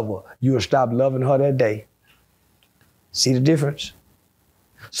you love her. You'll stop loving her that day. See the difference?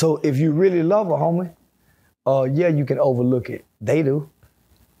 So if you really love her, homie, yeah, you can overlook it. They do.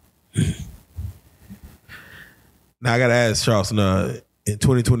 Now I gotta ask Charleston, in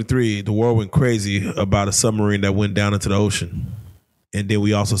 2023, the world went crazy about a submarine that went down into the ocean. And then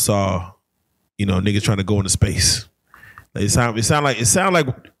we also saw, niggas trying to go into space. It sound like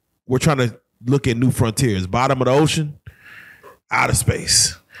we're trying to look at new frontiers, bottom of the ocean, outer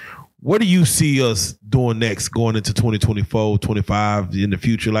space. What do you see us doing next, going into 2024, 25 in the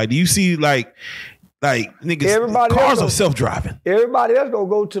future? Like, do you see like niggas, cars are self-driving? Everybody else gonna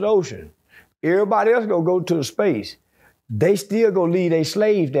go to the ocean. Everybody else gonna go to the space. They still gonna leave their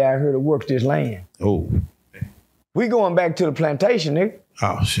slaves down here to work this land. Oh. We going back to the plantation, nigga.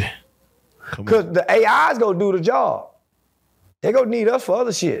 Oh, shit. Because the AI's gonna do the job. They gonna need us for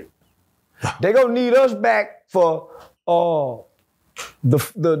other shit. They gonna need us back for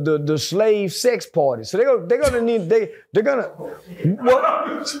the slave sex party. So they're gonna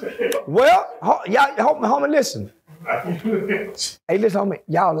homie, listen. Hey, listen, homie,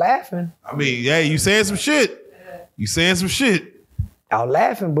 y'all laughing. I mean, yeah, you saying some shit. Y'all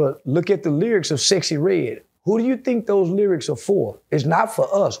laughing, but look at the lyrics of Sexy Red. Who do you think those lyrics are for? It's not for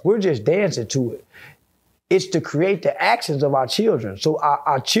us. We're just dancing to it. It's to create the actions of our children. So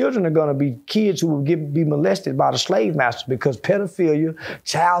our children are gonna be kids who will be molested by the slave masters, because pedophilia,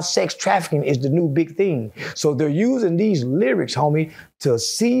 child sex trafficking is the new big thing. So they're using these lyrics, homie, to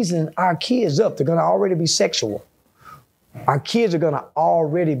season our kids up. They're gonna already be sexual. Our kids are gonna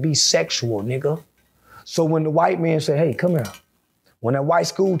already be sexual, nigga. So when the white man say, hey, come here. When that white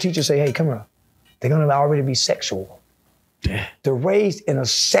school teacher say, hey, come here, they're gonna already be sexual. Damn. They're raised in a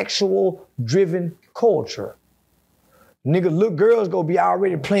sexual-driven culture. Nigga, little girls gonna be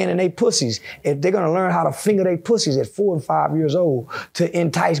already playing in their pussies. If they're gonna learn how to finger their pussies at 4 and 5 years old to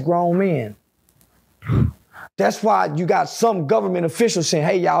entice grown men. That's why you got some government officials saying,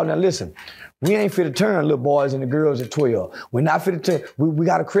 hey, y'all, now listen, we ain't fit to turn little boys into girls at 12. We're not fit to turn. We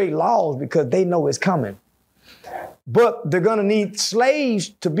got to create laws because they know it's coming. But they're gonna need slaves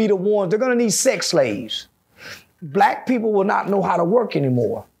to be the ones, they're gonna need sex slaves. Black people will not know how to work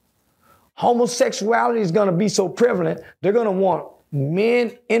anymore. Homosexuality is gonna be so prevalent, they're gonna want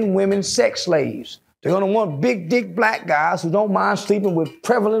men and women sex slaves. They're gonna want big dick black guys who don't mind sleeping with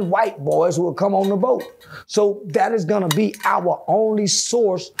prevalent white boys who will come on the boat. So that is gonna be our only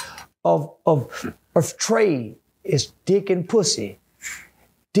source of trade is dick and pussy.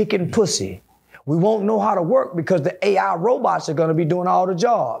 Dick and pussy. We won't know how to work because the AI robots are gonna be doing all the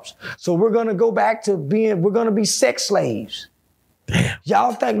jobs. So we're gonna go back to we're gonna be sex slaves. Damn.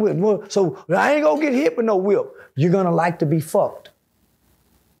 Y'all think so I ain't gonna get hit with no whip. You're gonna like to be fucked.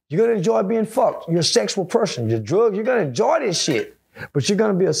 You're gonna enjoy being fucked. You're a sexual person. You're drugs. You're gonna enjoy this shit. But you're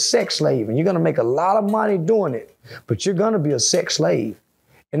gonna be a sex slave and you're gonna make a lot of money doing it. But you're gonna be a sex slave.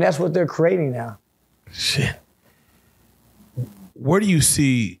 And that's what they're creating now. Shit. Where do you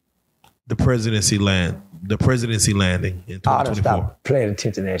see the presidency landing in 2024? Stop paying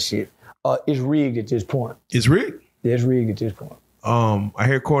attention to that shit. It's rigged at this point. It's rigged? Yeah, it's rigged at this point. I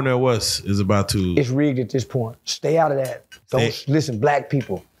hear Cornel West is about to. It's rigged at this point. Stay out of that. Don't listen, black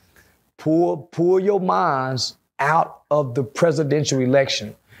people. Pull your minds out of the presidential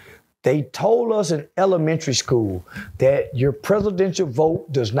election. They told us in elementary school that your presidential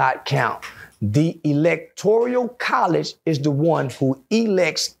vote does not count. The electoral college is the one who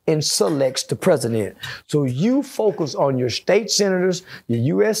elects and selects the president. So you focus on your state senators, your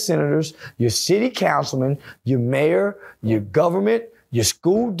U.S. senators, your city councilmen, your mayor, your government, your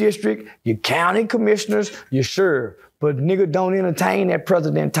school district, your county commissioners, your sheriff. But nigga, don't entertain that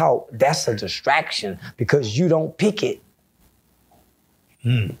president talk. That's a distraction because you don't pick it.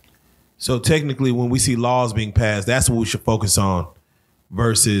 So technically, when we see laws being passed, that's what we should focus on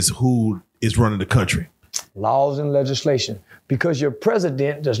versus who is running the country. Laws and legislation. Because your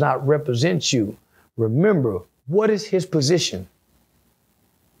president does not represent you. Remember, what is his position?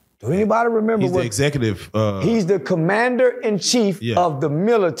 Do anybody remember? He's the executive. He's the commander-in-chief of the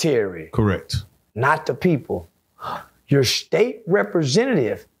military. Correct. Not the people. Your state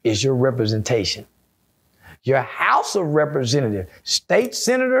representative is your representation. Your House of Representative, state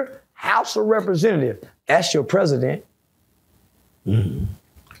senator, House of Representative, that's your president. Mm-hmm.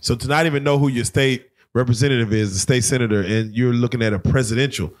 So to not even know who your state representative is, the state senator, and you're looking at a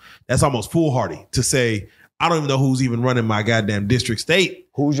presidential, that's almost foolhardy to say, I don't even know who's even running my goddamn district state.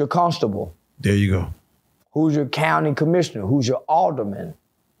 Who's your constable? There you go. Who's your county commissioner? Who's your alderman?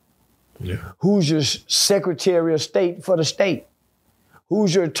 Yeah. Who's your secretary of state for the state?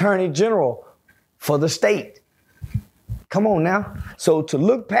 Who's your attorney general for the state? Come on now. So to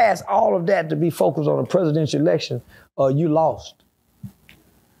look past all of that to be focused on a presidential election, you lost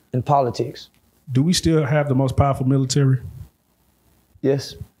in politics. Do we still have the most powerful military?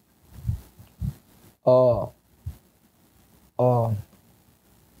 Yes. But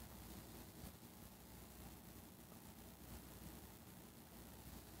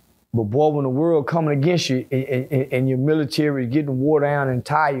boy, when the world coming against you and your military is getting wore down and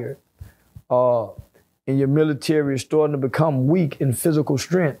tired, and your military is starting to become weak in physical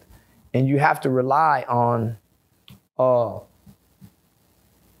strength, and you have to rely on your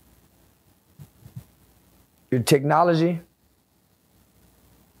technology,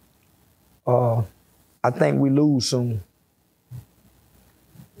 I think we lose soon.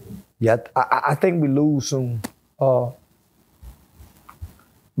 Yeah, I think we lose soon.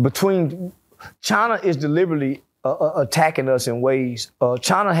 Between China is deliberately attacking us in ways.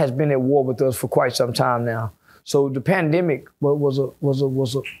 China has been at war with us for quite some time now. So the pandemic was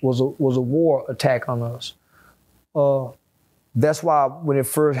a war attack on us. That's why when it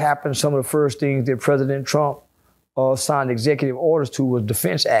first happened, some of the first things that President Trump signed executive orders to was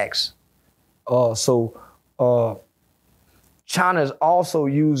defense acts. China is also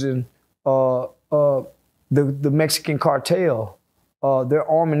using the Mexican cartel. They're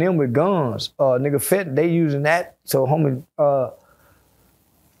arming them with guns. They using that. So, homie,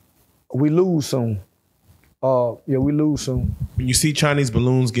 we lose soon. We lose soon. When you see Chinese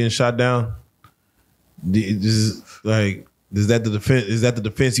balloons getting shot down, is that the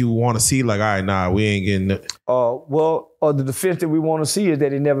defense you want to see? Like, all right, nah, we ain't getting it. The defense that we want to see is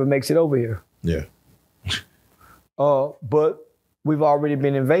that it never makes it over here. Yeah. But we've already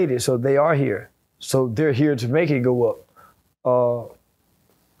been invaded, so they are here. So they're here to make it go up.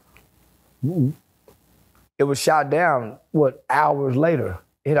 It was shot down, hours later.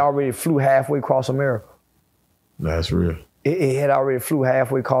 It already flew halfway across America. That's real. It had already flew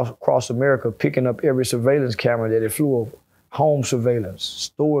halfway across America, picking up every surveillance camera that it flew over. Home surveillance,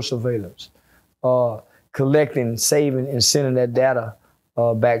 store surveillance, collecting, saving, and sending that data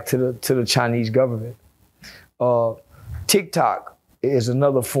back to the Chinese government. TikTok is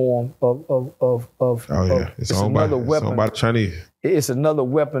another form of it's owned by the Chinese. It's another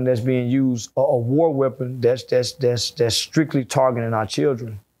weapon that's being used, a war weapon that's strictly targeting our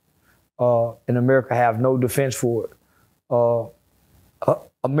children. And America have no defense for it.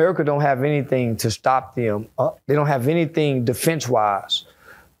 America don't have anything to stop them. They don't have anything defense-wise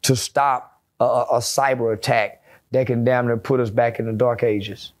to stop a cyber attack that can damn near put us back in the dark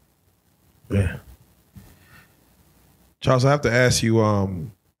ages. Yeah. Charles, I have to ask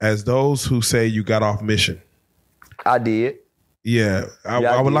you, as those who say you got off mission. I did. Yeah,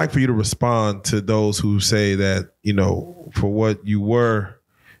 I would like for you to respond to those who say that, for what you were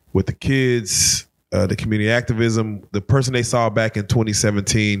with the kids, the community activism, the person they saw back in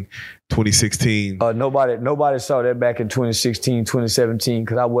 2017, 2016. Nobody saw that back in 2016, 2017,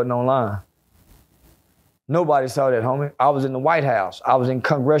 because I wasn't online. Nobody saw that, homie. I was in the White House. I was in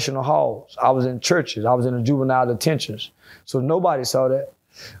congressional halls. I was in churches. I was in the juvenile detentions. So nobody saw that.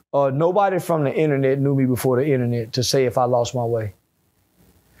 Nobody from the internet knew me before the internet to say if I lost my way.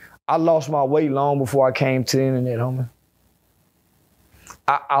 I lost my way long before I came to the internet, homie.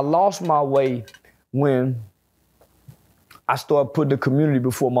 I lost my way when I started putting the community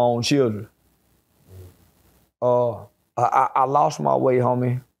before my own children. I lost my way,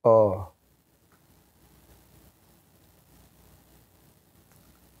 homie.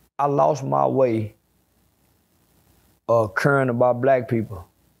 I lost my way caring about black people.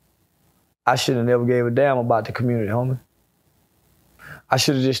 I should have never gave a damn about the community, homie. I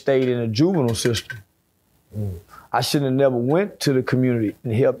should have just stayed in the juvenile system. I should have never went to the community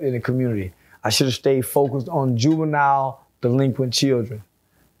and helped in the community. I should have stayed focused on juvenile delinquent children.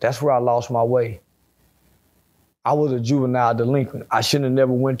 That's where I lost my way. I was a juvenile delinquent. I shouldn't have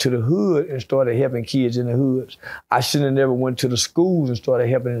never went to the hood and started helping kids in the hoods. I shouldn't have never went to the schools and started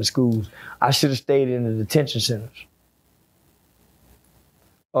helping in the schools. I should have stayed in the detention centers.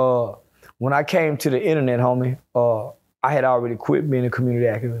 When I came to the internet, homie, I had already quit being a community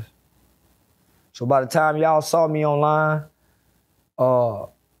activist. So by the time y'all saw me online, I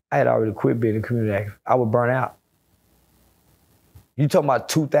had already quit being a community activist. I would burn out. You talking about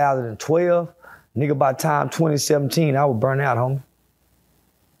 2012? Nigga, by the time 2017, I would burn out, homie.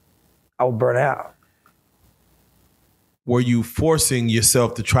 I would burn out. Were you forcing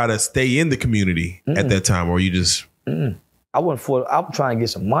yourself to try to stay in the community at that time, or you just... I was trying to get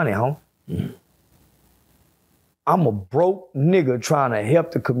some money, homie. I'm a broke nigga trying to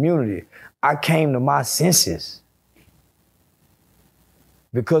help the community. I came to my senses.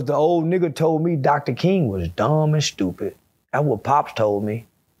 Because the old nigga told me Dr. King was dumb and stupid. That's what Pops told me.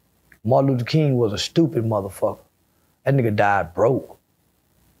 Martin Luther King was a stupid motherfucker. That nigga died broke.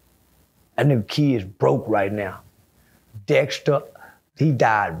 That nigga kid's broke right now. Dexter, he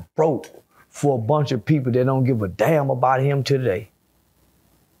died broke for a bunch of people that don't give a damn about him today.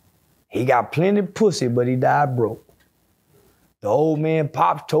 He got plenty of pussy, but he died broke. The old man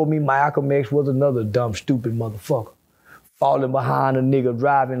Pops told me Malcolm X was another dumb, stupid motherfucker. Falling behind a nigga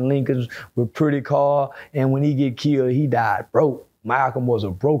driving Lincolns with pretty car, and when he get killed, he died broke. Malcolm was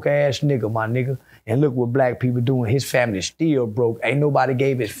a broke-ass nigga, my nigga. And look what black people doing. His family still broke. Ain't nobody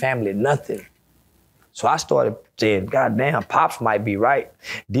gave his family nothing. So I started saying, God damn, Pops might be right.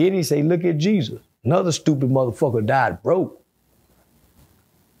 Then he say, look at Jesus. Another stupid motherfucker died broke.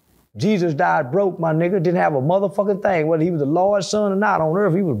 Jesus died broke, my nigga. Didn't have a motherfucking thing. Whether he was the Lord's son or not on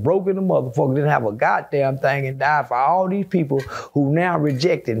earth, he was broke in the motherfucker. Didn't have a goddamn thing and died for all these people who now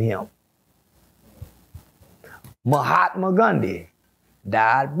rejecting him. Mahatma Gandhi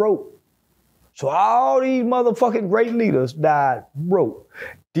died broke. So all these motherfucking great leaders died broke.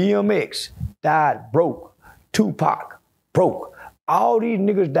 DMX died broke. Tupac broke. All these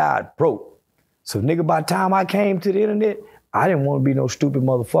niggas died broke. So nigga, by the time I came to the internet, I didn't want to be no stupid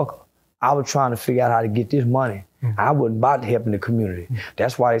motherfucker. I was trying to figure out how to get this money. I wasn't about to help in the community.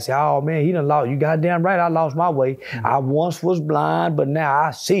 That's why they say, oh man, he done lost. You goddamn right, I lost my way. I once was blind, but now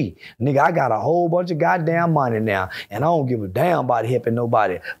I see. Nigga, I got a whole bunch of goddamn money now, and I don't give a damn about helping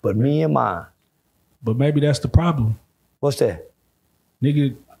nobody but me and mine. But maybe that's the problem. What's that?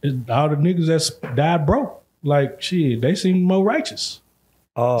 Nigga, all the niggas that's died broke, like shit, they seem more righteous.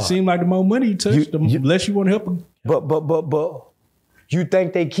 Seem like the more money you touch, the less you want to help them. But you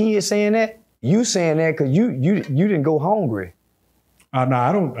think they kids saying that? You saying that because you didn't go hungry. No,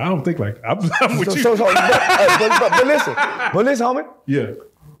 I don't think like that. I'm with you. But listen, homie. Yeah.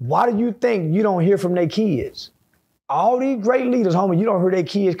 Why do you think you don't hear from their kids? All these great leaders, homie, you don't hear their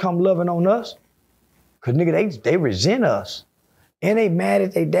kids come loving on us? Cause nigga, they resent us. And they mad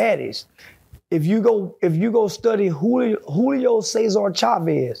at their daddies. If you go study Julio Cesar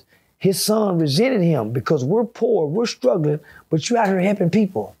Chavez, his son resented him because we're poor, we're struggling, but you out here helping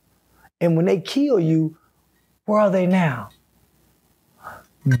people. And when they kill you, where are they now?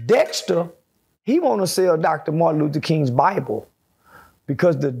 Dexter, he want to sell Dr. Martin Luther King's Bible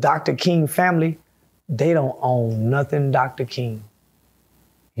because the Dr. King family, they don't own nothing Dr. King.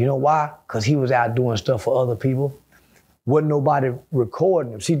 You know why? Because he was out doing stuff for other people. Wasn't nobody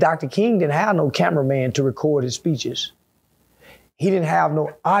recording him. See, Dr. King didn't have no cameraman to record his speeches. He didn't have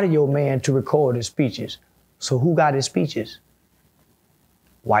no audio man to record his speeches. So who got his speeches?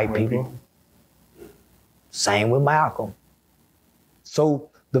 White people. Same with Malcolm.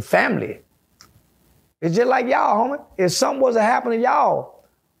 So the family, it's just like y'all, homie. If something was to happen to y'all,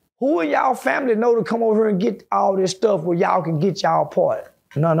 who in y'all family know to come over here and get all this stuff where y'all can get y'all part?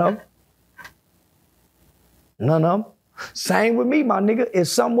 None of them. None of them. Same with me, my nigga. If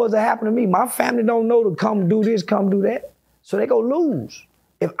something was to happen to me, my family don't know to come do this, come do that. So they go lose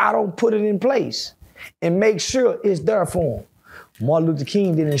if I don't put it in place and make sure it's there for them. Martin Luther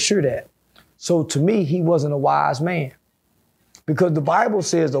King didn't ensure that. So to me, he wasn't a wise man. Because the Bible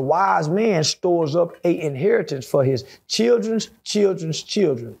says the wise man stores up an inheritance for his children's children's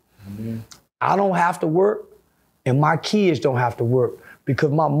children. Mm-hmm. I don't have to work and my kids don't have to work because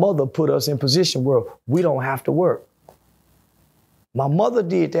my mother put us in position where we don't have to work. My mother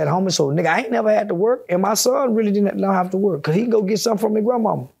did that, homie, so nigga, I ain't never had to work, and my son really didn't have to work because he can go get something from his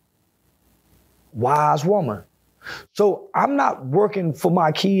grandmama. Wise woman. So I'm not working for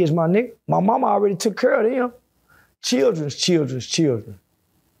my kids, my nigga. My mama already took care of them. Children's children's children.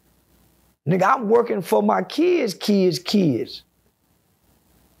 Nigga, I'm working for my kids, kids.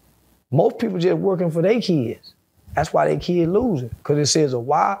 Most people just working for their kids. That's why their kids losing, because it says a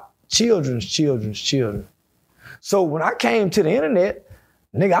why? Children's children's children. So when I came to the internet,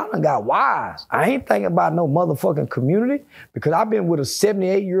 nigga, I done got wise. I ain't thinking about no motherfucking community because I've been with a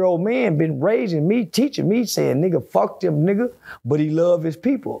 78-year-old man, been raising me, teaching me, saying, nigga, fuck them, nigga, but he love his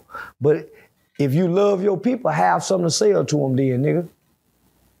people. But if you love your people, have something to sell to them then, nigga.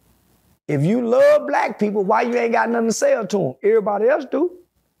 If you love black people, why you ain't got nothing to sell to them? Everybody else do.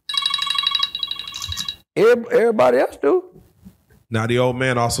 Everybody else do. Now, the old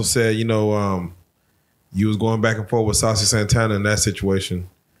man also said, you was going back and forth with Saucy Santana in that situation.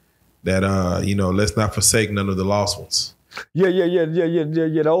 That let's not forsake none of the lost ones. Yeah.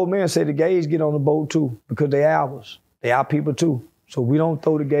 The old man said the gays get on the boat too because they ours. They our people too. So we don't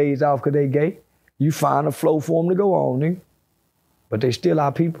throw the gays off because they gay. You find a flow for them to go on, nigga. But they still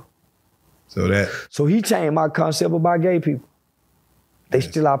our people. So he changed my concept about gay people. They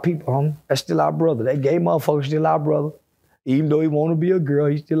still our people, homie. That's still our brother. That gay motherfucker still our brother. Even though he want to be a girl,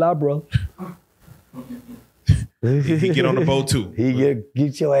 he's still our brother. He get on the boat too. He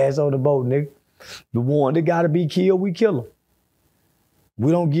get your ass on the boat, nigga. The one that gotta be killed, we kill him.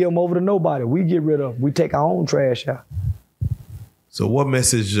 We don't give him over to nobody. We get rid of him. We take our own trash out. So what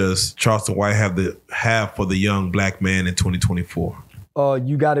message does Charleston White have for the young black man in 2024?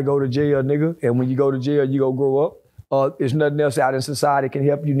 You gotta go to jail, nigga. And when you go to jail, you go grow up. There's nothing else out in society can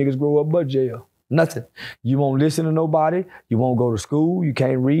help you niggas grow up but jail. Nothing. You won't listen to nobody. You won't go to school. You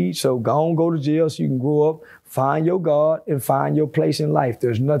can't read. So go to jail so you can grow up, find your God, and find your place in life.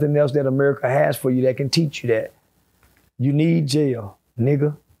 There's nothing else that America has for you that can teach you that. You need jail,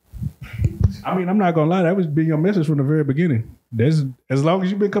 nigga. I mean, I'm not gonna lie. That was been your message from the very beginning. As long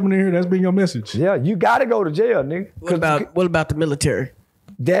as you've been coming in here, that's been your message. Yeah, you gotta go to jail, nigga. What about the military?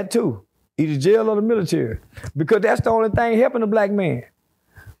 That too. Either jail or the military. Because that's the only thing helping the black man.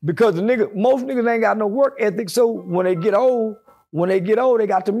 Because most niggas ain't got no work ethic, so when they get old, they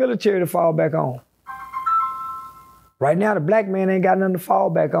got the military to fall back on. Right now, the black man ain't got nothing to fall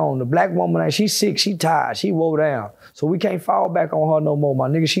back on. The black woman, she's sick, she tired, she wore down. So we can't fall back on her no more, my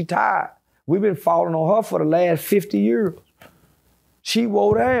nigga. She tired. We've been falling on her for the last 50 years. She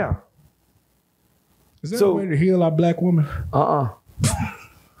wore down. Is that a way to heal our black woman?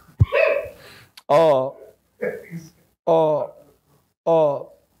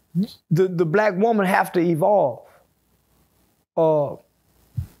 The black woman have to evolve. The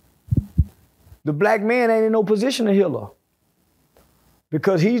black man ain't in no position to heal her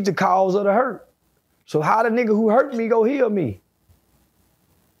because he's the cause of the hurt. So how the nigga who hurt me go heal me?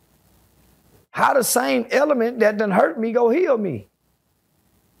 How the same element that done hurt me go heal me?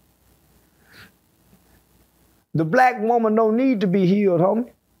 The black woman don't need to be healed, homie.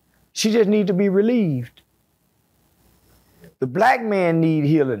 She just need to be relieved. The black man need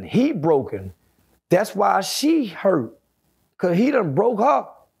healing. He broken. That's why she hurt, because he done broke her.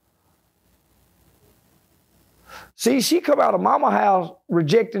 See, she come out of mama house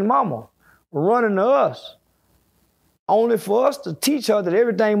rejecting mama, running to us. only for us to teach her that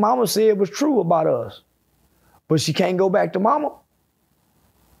everything mama said was true about us. But she can't go back to mama.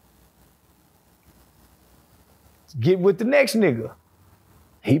 Get with the next nigga.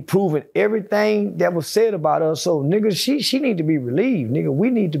 He proving everything that was said about us. So nigga, she need to be relieved. Nigga, we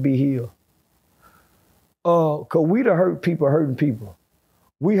need to be healed. Cause we the hurt people hurting people.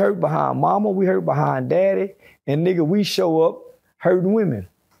 We hurt behind mama, we hurt behind daddy, and nigga, we show up hurting women.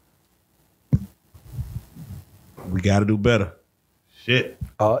 We gotta do better. Shit.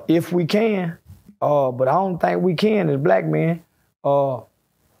 If we can. But I don't think we can as black men. I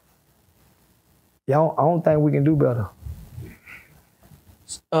don't think we can do better.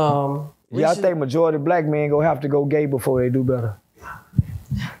 I think majority of black men gonna have to go gay before they do better.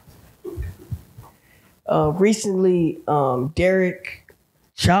 Recently, Derek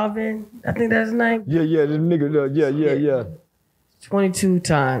Chauvin, I think that's his name. Yeah, this nigga, yeah. 22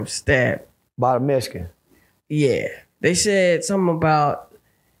 times stabbed. By a Mexican. Yeah. They said something about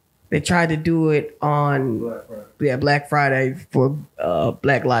they tried to do it on Black Friday for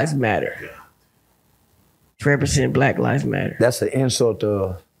Black Lives Matter. To represent Black Lives Matter. That's an insult to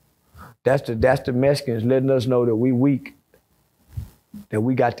us. That's the Mexicans letting us know that we weak. That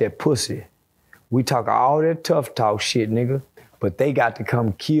we got that pussy. We talk all that tough talk shit, nigga, but they got to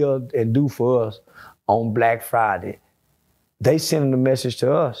come kill and do for us on Black Friday. They sending a message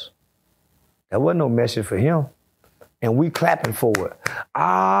to us. That wasn't no message for him. And we clapping for it.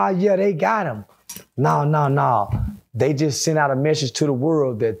 Yeah, they got him. No. They just sent out a message to the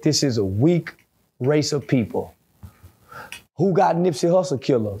world that this is a weak race of people. Who got Nipsey Hussle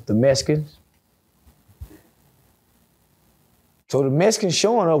killer? The Mexicans. So the Mexicans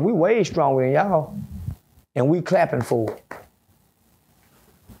showing us we way stronger than y'all. And we clapping for it.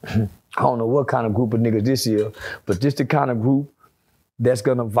 I don't know what kind of group of niggas this is, but this the kind of group that's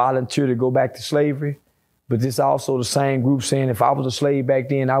gonna volunteer to go back to slavery. But this also the same group saying if I was a slave back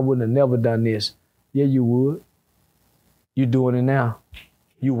then, I wouldn't have never done this. Yeah, you would. You doing it now.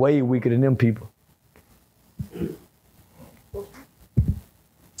 You way weaker than them people.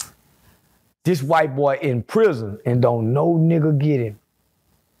 This white boy in prison and don't no nigga get him.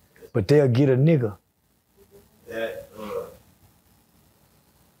 But they'll get a nigga.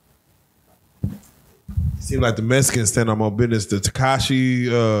 Seems like the Mexicans stand on more business. The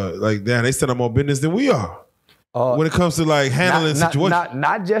Tekashi, they stand on more business than we are. When it comes to like handling situations.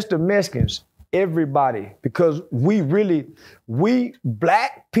 Not just the Mexicans, everybody. Because we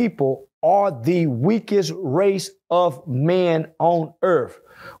black people are the weakest race of men on earth.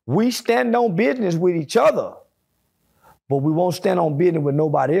 We stand on business with each other, but we won't stand on business with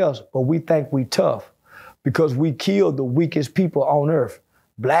nobody else. But we think we tough because we killed the weakest people on earth.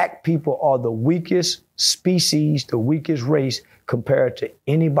 Black people are the weakest species, the weakest race compared to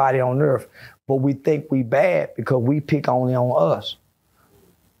anybody on earth. But we think we bad because we pick only on us.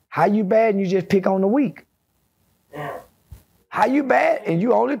 How you bad and you just pick on the weak? How you bad and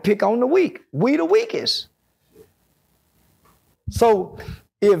you only pick on the weak? We the weakest. So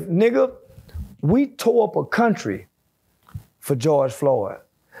if, nigga, we tore up a country for George Floyd,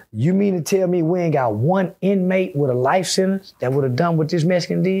 you mean to tell me we ain't got one inmate with a life sentence that would have done what this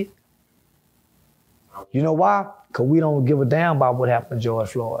Mexican did? You know why? Because we don't give a damn about what happened to George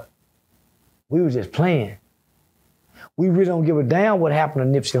Floyd. We were just playing. We really don't give a damn what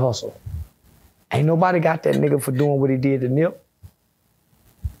happened to Nipsey Hussle. Ain't nobody got that nigga for doing what he did to Nip.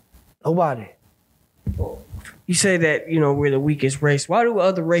 Nobody. You say that, we're the weakest race. Why do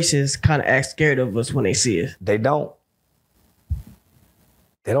other races kind of act scared of us when they see us? They don't.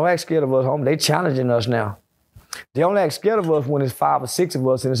 They don't act scared of us, homie. They challenging us now. They only act scared of us when it's 5 or 6 of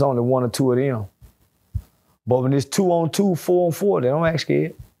us and it's only 1 or 2 of them. But when it's 2 on 2, 4 on 4, they don't act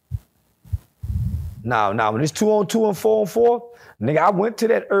scared. Nah, when it's 2 on 2 and 4 on 4, nigga, I went to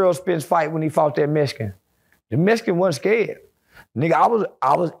that Earl Spence fight when he fought that Mexican. The Mexican wasn't scared. Nigga,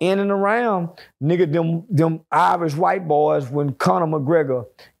 I was in and around, nigga, them Irish white boys when Conor McGregor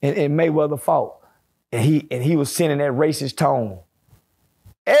and Mayweather fought. And he was sending that racist tone.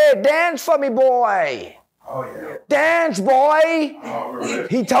 Hey, dance for me, boy. Oh, yeah. Dance, boy. Oh,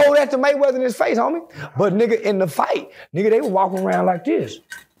 he told that to Mayweather in his face, homie. But nigga, in the fight, nigga, they were walking around like this.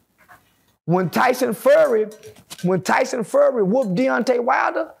 When Tyson Fury whooped Deontay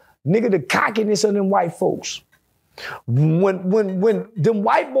Wilder, nigga, the cockiness of them white folks. When them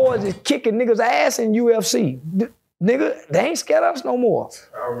white boys is kicking niggas' ass in UFC, nigga, they ain't scared of us no more.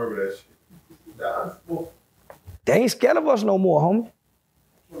 I remember that shit. They ain't scared of us no more, homie.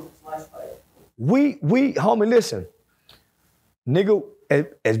 We, homie, listen. Nigga,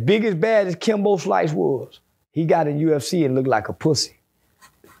 as big as bad as Kimbo Slice was, he got in UFC and looked like a pussy.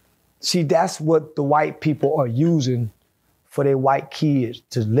 See, that's what the white people are using for their white kids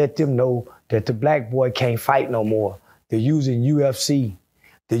to let them know that the black boy can't fight no more. They're using UFC.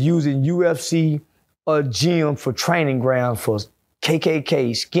 They're using UFC gym for training grounds for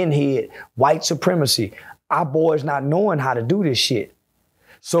KKK, skinhead, white supremacy. Our boys not knowing how to do this shit.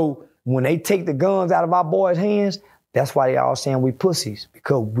 So when they take the guns out of our boys' hands, that's why they all saying we pussies,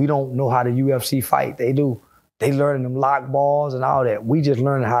 because we don't know how the UFC fight. They do. They learning them lock balls and all that. We just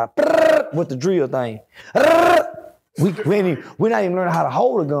learning how to with the drill thing. We're not even learning how to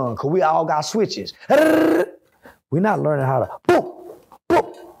hold a gun because we all got switches. We're not learning how to boom,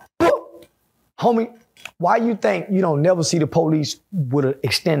 boom, boom. Homie, why you think you don't never see the police with an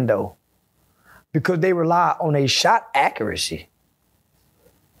extendo? Because they rely on a shot accuracy.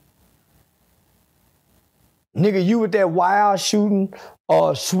 Nigga, you with that wild shooting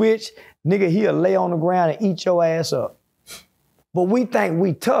or switch, nigga, he'll lay on the ground and eat your ass up. But we think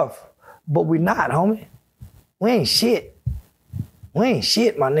we tough, but we not, homie. We ain't shit. We ain't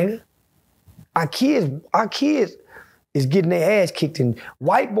shit, my nigga. Our kids is getting their ass kicked in.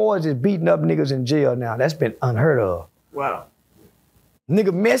 White boys is beating up niggas in jail now. That's been unheard of. Wow.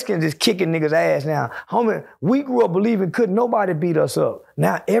 Nigga, Mexicans is kicking niggas' ass now. Homie, we grew up believing couldn't nobody beat us up.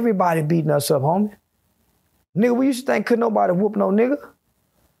 Now everybody beating us up, homie. Nigga, we used to think couldn't nobody whoop no nigga.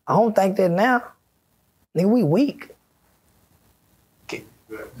 I don't think that now. Nigga, we weak.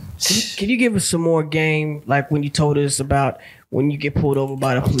 Can you give us some more game, like when you told us about when you get pulled over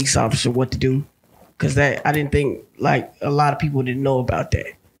by the police officer, what to do? Because that I didn't think, like, a lot of people didn't know about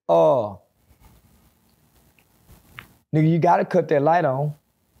that. Nigga, you gotta cut that light on.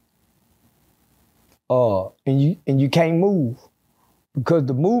 And you can't move because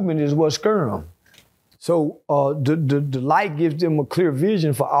the movement is what scares them. So the light gives them a clear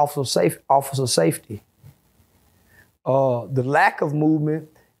vision for officer safety. The lack of movement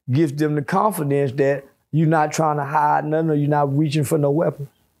gives them the confidence that you're not trying to hide nothing or you're not reaching for no weapons.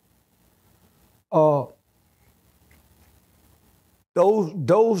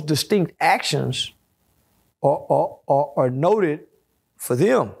 Those distinct actions are noted for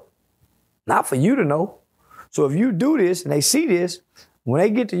them, not for you to know. So if you do this and they see this, when they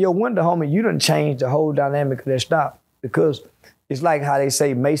get to your window, homie, you done changed the whole dynamic of that stop. Because it's like how they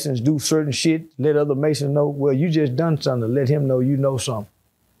say Masons do certain shit, let other Masons know. Well, you just done something to let him know you know something.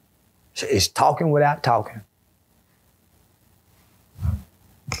 So it's talking without talking.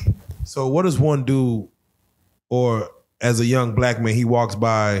 So what does one do, or as a young black man, he walks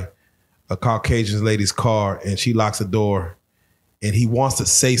by a Caucasian lady's car and she locks the door and he wants to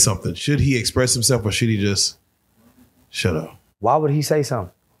say something. Should he express himself or should he just shut up? Why would he say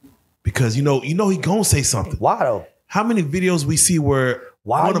something? Because you know he gonna say something. Why though? How many videos we see where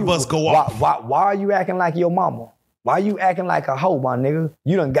one of us go off? Why are you acting like your mama? Why you acting like a hoe, my nigga?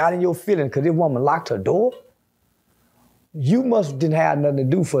 You done got in your feelings because this woman locked her door? You must didn't have nothing to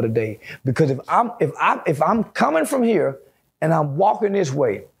do for the day. Because if I'm coming from here and I'm walking this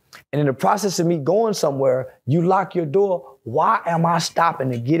way, and in the process of me going somewhere, you lock your door, why am I stopping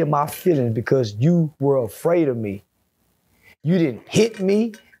to get in my feelings? Because you were afraid of me. You didn't hit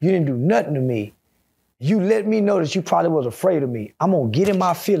me. You didn't do nothing to me. You let me know that you probably was afraid of me. I'm gonna get in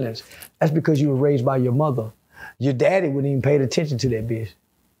my feelings. That's because you were raised by your mother. Your daddy wouldn't even pay attention to that bitch.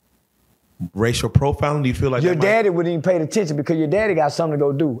 Racial profiling? Do you feel like your daddy wouldn't even pay attention because your daddy got something to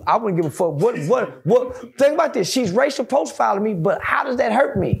go do? I wouldn't give a fuck. What? Think about this. She's racial profiling me, but how does that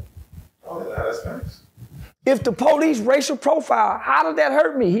hurt me? Oh, that's nice. If the police racial profile, how does that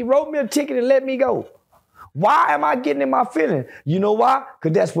hurt me? He wrote me a ticket and let me go. Why am I getting in my feelings? You know why?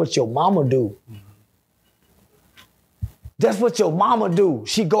 Because that's what your mama do. That's what your mama do.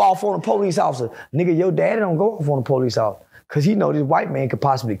 She go off on a police officer. Nigga, your daddy don't go off on a police officer because he know this white man could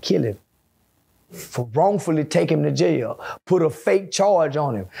possibly kill him. For wrongfully take him to jail, put a fake charge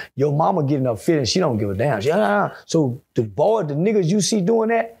on him. Your mama getting up feelings, she don't give a damn. So the niggas you see doing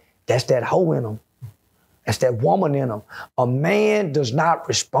that, that's that hoe in them. That's that woman in them. A man does not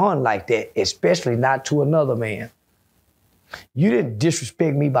respond like that, especially not to another man. You didn't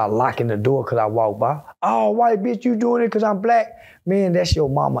disrespect me by locking the door because I walked by. Oh, white bitch, you doing it because I'm black? Man, that's your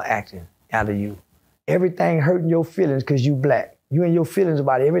mama acting out of you. Everything hurting your feelings because you black. You and your feelings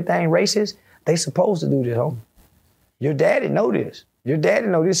about everything racist, they supposed to do this, homie. Your daddy know this. Your daddy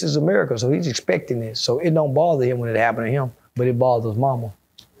know this is America, so he's expecting this. So it don't bother him when it happened to him, but it bothers mama.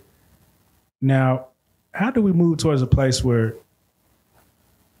 Now, how do we move towards a place where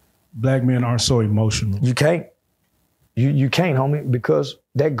black men aren't so emotional? You can't. You can't, homie, because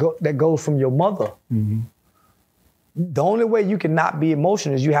that goes from your mother. Mm-hmm. The only way you can not be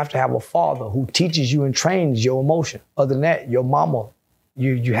emotional is you have to have a father who teaches you and trains your emotion. Other than that, your mama,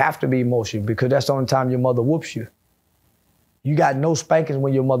 you have to be emotional because that's the only time your mother whoops you. You got no spankings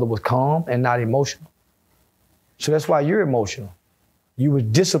when your mother was calm and not emotional. So that's why you're emotional. You was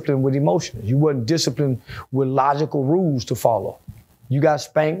disciplined with emotions. You wasn't disciplined with logical rules to follow. You got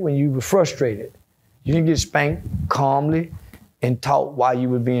spanked when you were frustrated. You didn't get spanked calmly and taught why you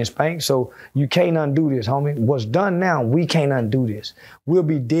were being spanked. So you can't undo this, homie. What's done now, we can't undo this. We'll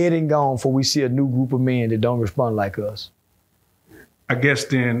be dead and gone before we see a new group of men that don't respond like us. I guess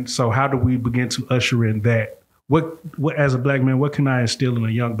then, so how do we begin to usher in that? What as a black man, what can I instill in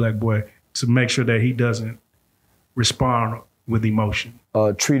a young black boy to make sure that he doesn't respond with emotion?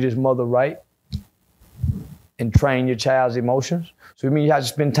 Treat his mother right and train your child's emotions. So it means you have to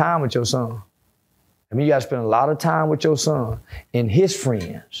spend time with your son. I mean, you got to spend a lot of time with your son and his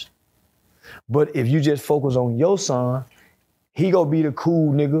friends. But if you just focus on your son, he gonna be the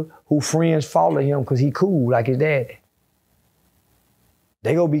cool nigga who friends follow him because he cool like his daddy.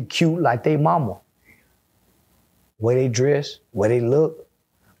 They gonna be cute like they mama. Way they dress, way they look,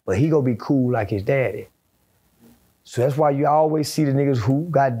 but he gonna be cool like his daddy. So that's why you always see the niggas who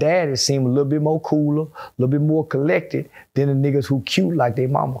got daddies seem a little bit more cooler, a little bit more collected than the niggas who cute like they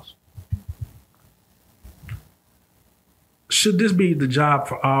mamas. Should this be the job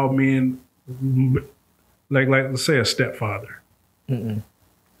for all men, like let's say a stepfather? Mm-mm.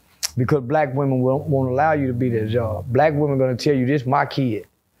 Because black women won't allow you to be that job. Black women gonna tell you, this my kid.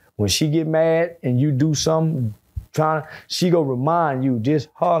 When she get mad and you do something, she gonna remind you, this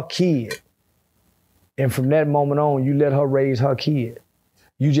her kid. And from that moment on, you let her raise her kid.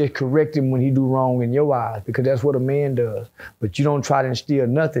 You just correct him when he do wrong in your eyes, because that's what a man does. But you don't try to instill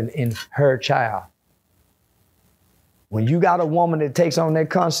nothing in her child. When you got a woman that takes on that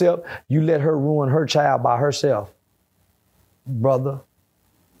concept, you let her ruin her child by herself. Brother.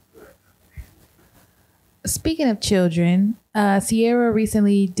 Speaking of children, Sierra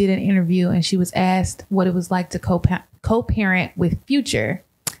recently did an interview and she was asked what it was like to co-parent with Future.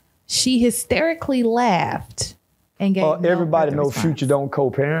 She hysterically laughed and gave everybody know Future don't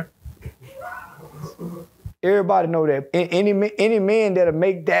co-parent. Everybody know that. Any man that'll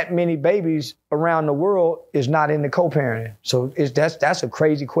make that many babies around the world is not into co-parenting. So that's a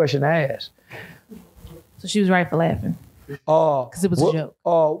crazy question to ask. So she was right for laughing. Because it was a joke.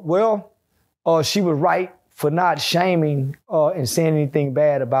 She was right for not shaming and saying anything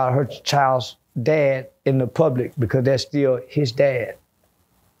bad about her child's dad in the public, because that's still his dad.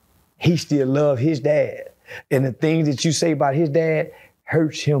 He still loves his dad. And the things that you say about his dad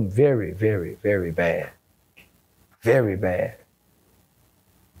hurts him very, very, very bad. Very bad.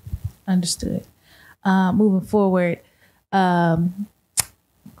 Understood. Moving forward, who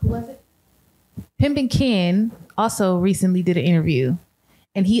was it? Pimpin' Ken also recently did an interview,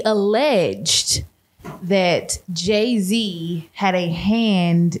 and he alleged that Jay-Z had a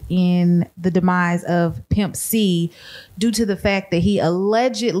hand in the demise of Pimp C due to the fact that he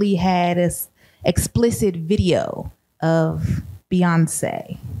allegedly had an explicit video of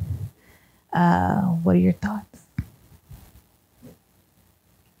Beyonce. What are your thoughts?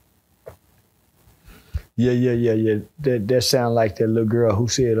 Yeah. That sound like that little girl who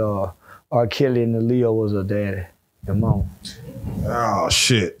said R. Kelly and the Leo was her daddy. Come on. Oh,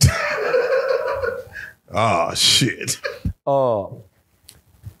 shit. Oh, shit.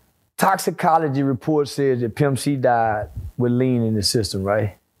 Toxicology report says that Pimp C died with lean in the system,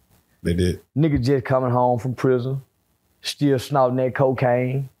 right? They did. Nigga just coming home from prison, still snorting that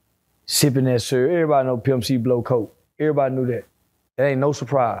cocaine, sipping that syrup. Everybody know Pimp C blow coke. Everybody knew that. It ain't no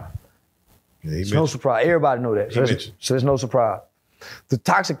surprise. Yeah, it's no surprise. Everybody know that. So it's no surprise. The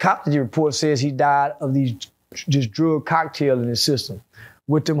toxicology report says he died of this drug cocktail in his system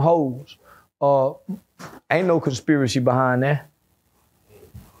with them hoes. Ain't no conspiracy behind that.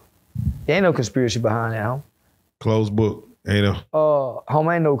 There ain't no conspiracy behind that, homie. Closed book. Ain't no.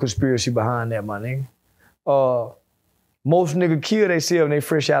 Homie, ain't no conspiracy behind that, my nigga. Most niggas kill themselves when they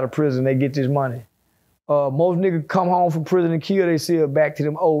fresh out of prison, they get this money. Most niggas come home from prison and kill themselves back to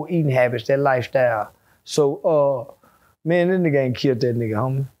them old eating habits, that lifestyle. So, man, this nigga ain't killed that nigga,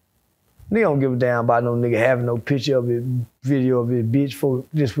 homie. Nigga don't give a damn about no nigga having no picture of it, video of his bitch for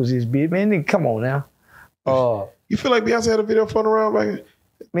this was his bitch. Man, nigga, come on now. You feel like Beyonce had a video floating around back?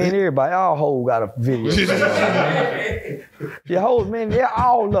 Man, everybody, all hoes got a video. Your hoes, man, they're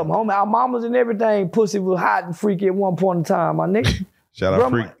all of them, homie. Our mamas and everything, pussy was hot and freaky at one point in time, my nigga. Shout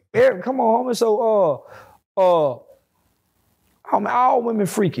out Freak. Come on, homie. So, homie, all women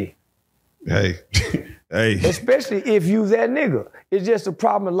freaky. Hey. Especially if you that nigga. It's just a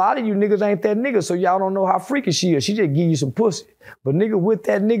problem. A lot of you niggas ain't that nigga, so y'all don't know how freaky she is. She just give you some pussy. But nigga with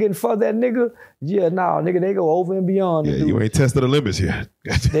that nigga and for that nigga, yeah, nah, nigga, they go over and beyond. Yeah, you ain't tested the limits yet.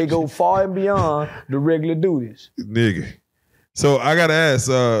 They go far and beyond the regular duties. Nigga. So I gotta ask,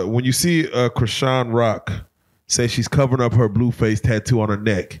 when you see Krishan Rock say she's covering up her Blueface tattoo on her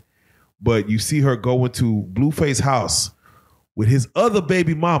neck, but you see her go into Blueface house with his other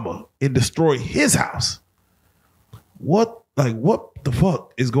baby mama and destroy his house. What the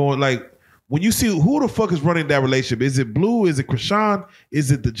fuck is going, like, when you see who the fuck is running that relationship? Is it Blue? Is it Krishan?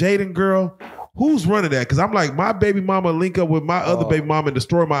 Is it the Jaden girl? Who's running that? Because I'm like, my baby mama link up with my other baby mama and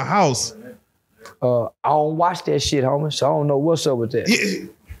destroy my house. I don't watch that shit, homie, so I don't know what's up with that. Yeah.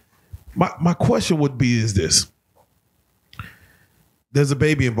 My question would be is this. There's a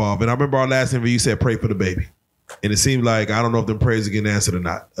baby involved, and I remember our last interview, you said pray for the baby. And it seemed like, I don't know if them prayers are getting answered or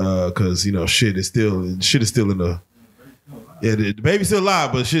not, because, you know, shit is still in the, yeah, the baby's still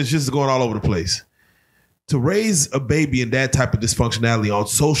alive, but shit's just going all over the place. To raise a baby in that type of dysfunctionality on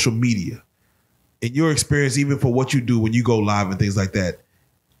social media, in your experience, even for what you do when you go live and things like that,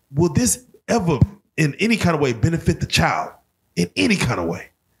 will this ever, in any kind of way, benefit the child? In any kind of way?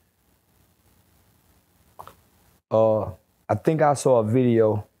 I think I saw a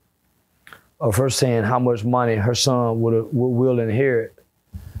video of her saying how much money her son will inherit.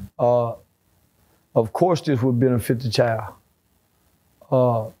 Of course, this would benefit the child.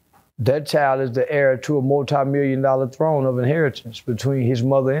 That child is the heir to a multi-million-dollar throne of inheritance between his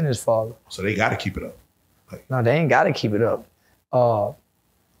mother and his father. So they got to keep it up. No, they ain't got to keep it up.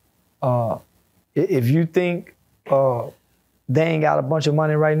 If you think they ain't got a bunch of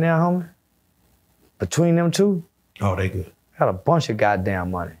money right now, homie, between them two, oh, they good. Got a bunch of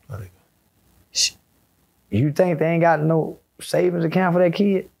goddamn money. Oh, they good. You think they ain't got no savings account for that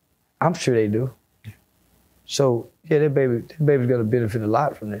kid? I'm sure they do. So yeah, that baby's gonna benefit a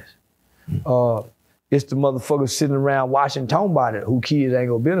lot from this. It's the motherfuckers sitting around watching talking about it who kids ain't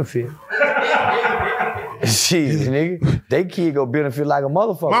gonna benefit. Shit, nigga, they kid gonna benefit like a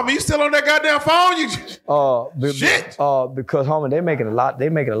motherfucker. Mama, you still on that goddamn phone? Shit. Because homie, they making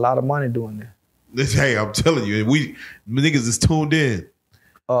a lot of money doing this. Hey, I'm telling you, we niggas is tuned in.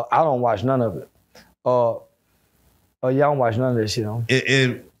 I don't watch none of it. Y'all don't watch none of this shit, homie.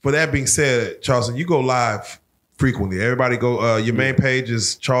 And for that being said, Charleston, you go live frequently. Everybody go, your main page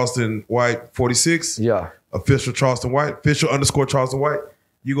is Charleston White 46. Yeah. Official Charleston White, official _ Charleston White.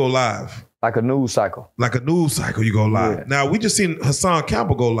 You go live. Like a news cycle. Like a news cycle, you go live. Yeah. Now, we just seen Hassan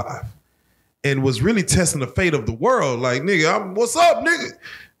Campbell go live and was really testing the fate of the world. Like, nigga, what's up, nigga?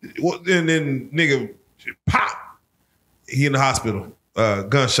 And then, nigga, pop. He in the hospital,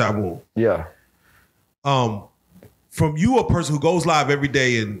 gunshot wound. Yeah. From you, a person who goes live every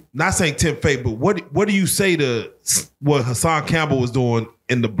day, and not saying tempt fate, but what do you say to what Hassan Campbell was doing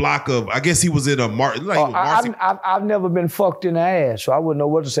in the block of? I guess he was in a I've never been fucked in the ass, so I wouldn't know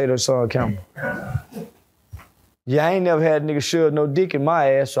what to say to Hassan Campbell. Yeah, I ain't never had a nigga shove no dick in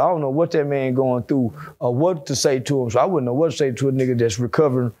my ass, so I don't know what that man going through or what to say to him. So I wouldn't know what to say to a nigga that's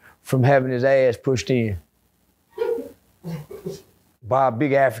recovering from having his ass pushed in by a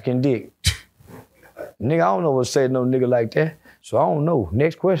big African dick. Nigga, I don't know what to say to no nigga like that. So I don't know.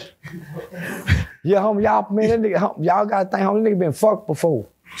 Next question. Yeah, homie, y'all, man, that nigga, y'all gotta think, homie, that nigga been fucked before.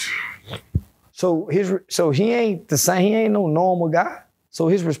 So he ain't the same, he ain't no normal guy. So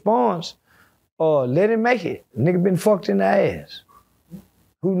his response, let him make it. Nigga been fucked in the ass.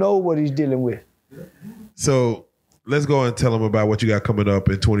 Who knows what he's dealing with? So let's go and tell him about what you got coming up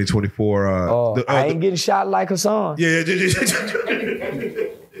in 2024. I ain't getting shot like Hassan. Yeah.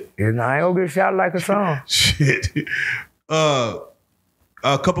 And I ain't gonna get shot like Hassan. Shit. A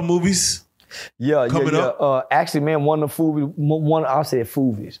couple movies. Coming up. Actually, man, one of the movies, I said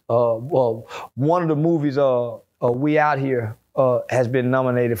movies. One of the movies, We Out Here, has been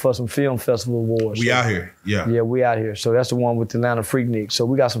nominated for some film festival awards. We Out Here, yeah. Yeah, We Out Here. So that's the one with the Atlanta Freaknik. So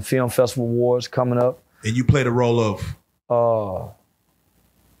we got some film festival awards coming up. And you play the role of?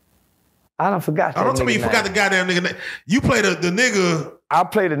 I done forgot that. Don't tell me you forgot the goddamn nigga name. You play the nigga. I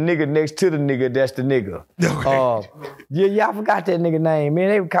play the nigga next to the nigga that's the nigga. Okay. Yeah, I forgot that nigga name, man.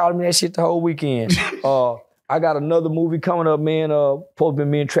 They were calling me that shit the whole weekend. I got another movie coming up, man. Supposed to be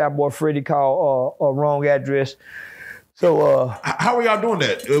me and Trap Boy Freddy called Wrong Address. So how are y'all doing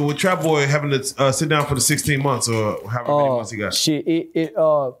that? With Trap Boy having to sit down for the 16 months or however many months he got? Shit,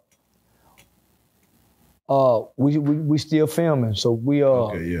 we still filming, so we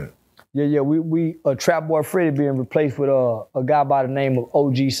okay, yeah. Yeah, we Trap Boy Freddy being replaced with a guy by the name of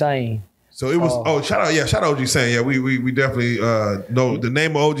OG Sane. So it was shout out OG Sane. Yeah, we definitely know the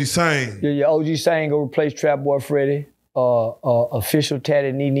name of OG Sane. Yeah, OG Sane gonna replace Trap Boy Freddy. Official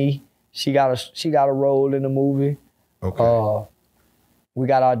Tatty Nene, she got a role in the movie. Okay. We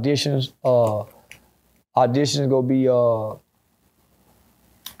got auditions. Auditions gonna be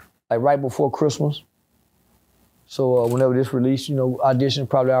like right before Christmas. So whenever this release, auditions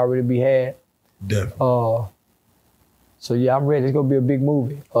probably already be had. Definitely. So yeah, I'm ready. It's gonna be a big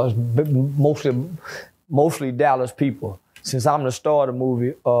movie. Mostly Dallas people. Since I'm the star of the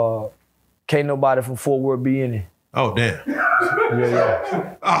movie, can't nobody from Fort Worth be in it. Oh damn.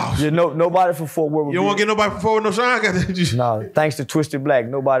 Yeah. Oh, Yeah, nobody from Fort Worth. you don't want to get nobody from Fort Worth, no shine. No, thanks to Twisted Black,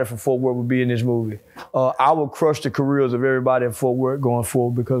 nobody from Fort Worth would be in this movie. I will crush the careers of everybody in Fort Worth going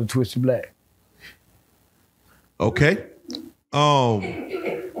forward because of Twisted Black. Okay.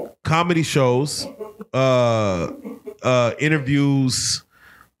 Comedy shows, interviews.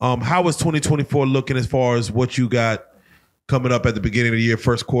 How is 2024 looking as far as what you got coming up at the beginning of the year,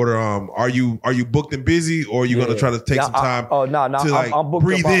 first quarter? Are you booked and busy, or are you gonna try to take some time to like I'm booked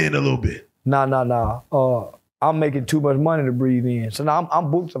breathe in a little bit? Nah. I'm making too much money to breathe in. So now I'm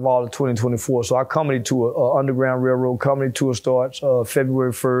booked of all of 2024. So our comedy tour, Underground Railroad comedy tour starts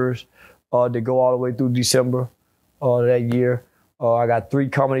February 1st. They go all the way through December that year. I got 3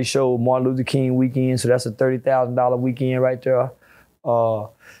 comedy shows, Martin Luther King weekend, so that's a $30,000 weekend right there. I'm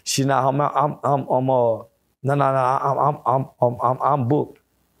booked.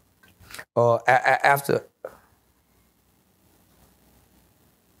 After.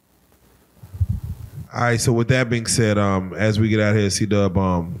 All right. So with that being said, as we get out here, C-Dub,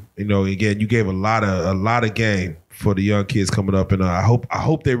 again, you gave a lot of game for the young kids coming up, and I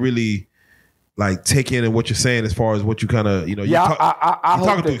hope they really like take in what you're saying as far as what you kind of you're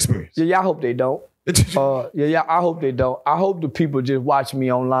talking through experience. Yeah, I hope they don't. I hope they don't. I hope the people just watch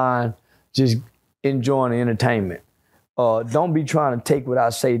me online, just enjoying the entertainment. Don't be trying to take what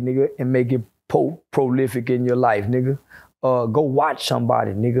I say, nigga, and make it prolific in your life, nigga. Go watch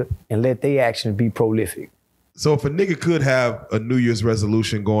somebody, nigga, and let their actions be prolific. So if a nigga could have a New Year's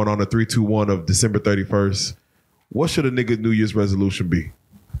resolution going on a 3-2-1 of December 31st, what should a nigga New Year's resolution be?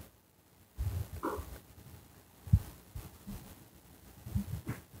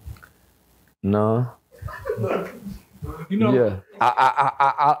 No. Yeah,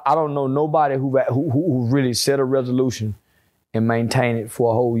 I don't know nobody who really set a resolution and maintain it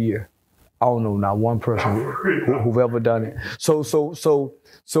for a whole year. I don't know not one person who've ever done it. So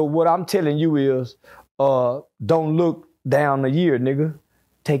what I'm telling you is, don't look down a year, nigga.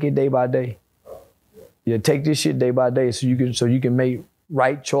 Take it day by day. Yeah, take this shit day by day so you can make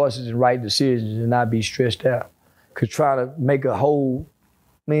right choices and right decisions and not be stressed out. Cause trying to make a whole,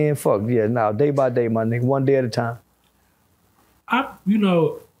 man, fuck yeah, now day by day, my nigga, one day at a time. As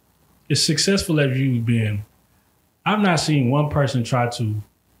successful as you've been, I've not seen one person try to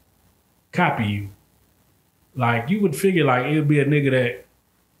copy you. Like, you would figure like it would be a nigga that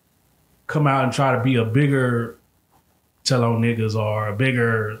come out and try to be a bigger tell on niggas or a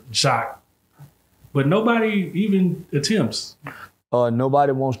bigger shock. But nobody even attempts.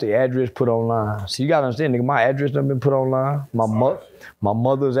 Nobody wants the address put online. So you gotta understand, nigga, my address done been put online. My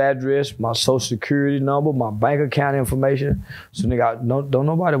mother's address, my social security number, my bank account information. So nigga, don't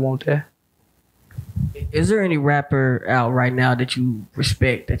nobody want that. Is there any rapper out right now that you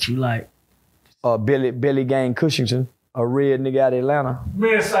respect, that you like? Billy Gang Cushington, a red nigga out of Atlanta.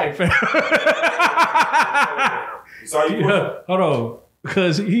 Man, sight, fam. Hold on.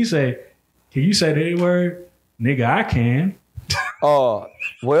 Because he say, can you say the word? Nigga, I can.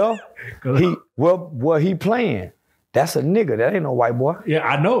 He playing. That's a nigga. That ain't no white boy. Yeah,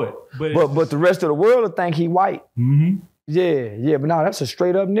 I know it. But the rest of the world will think he white. Mm-hmm. Yeah, but no, that's a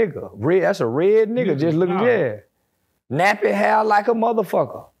straight up nigga. Red, that's a red nigga. Just looking, nappy hair like a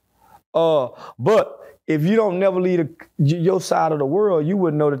motherfucker. But if you don't never leave your side of the world, you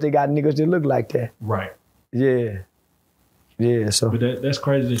wouldn't know that they got niggas that look like that. Right. Yeah. So. But that's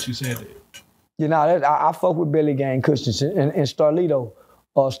crazy that you said that. I fuck with Billy Gang Cushington and Starlito.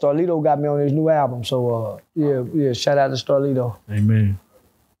 Starlito got me on his new album. So shout out to Starlito. Amen.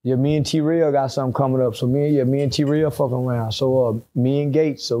 Yeah, me and T-Rail got something coming up. So me and T-Rail fucking around. So me and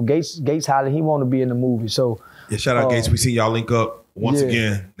Gates. So Gates hollering, he want to be in the movie. So yeah, shout out Gates. We seen y'all link up once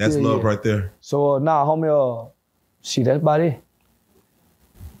again. That's love right there. So homie, see, that's about it.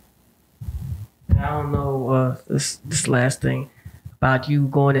 I don't know this last thing about you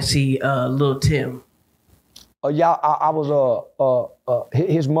going to see Lil Tim. I was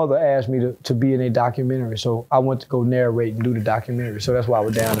his mother asked me to be in a documentary, so I went to go narrate and do the documentary. So that's why I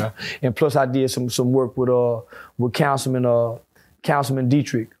was down there. And plus, I did some work with Councilman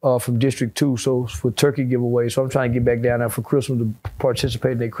Dietrich from District 2, so for turkey giveaway. So I'm trying to get back down there for Christmas to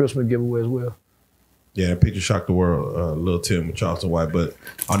participate in their Christmas giveaway as well. Yeah, that picture shocked the world. Lil Tim with Charleston White. But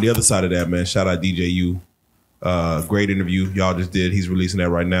on the other side of that, man, shout out DJU. Great interview y'all just did. He's releasing that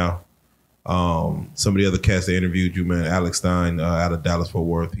right now. Some of the other cats that interviewed you, man. Alex Stein out of Dallas Fort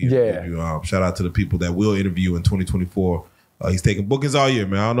Worth. He interviewed you. Shout out to the people that will interview in 2024. He's taking bookings all year,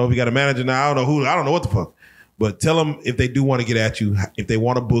 man. I don't know if he got a manager now. I don't know who. I don't know what the fuck. But tell them if they do want to get at you, if they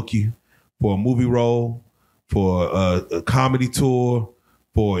want to book you for a movie role, for a comedy tour,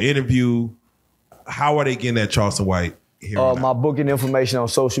 for an interview, how are they getting at Charleston White? My booking information on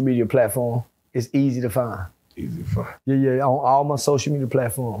social media platform is easy to find. Easy to find. Yeah, on all my social media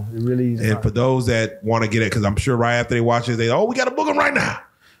platforms. It's really easy to find. And for those that want to get it, because I'm sure right after they watch this, we got to book them right now.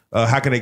 How can they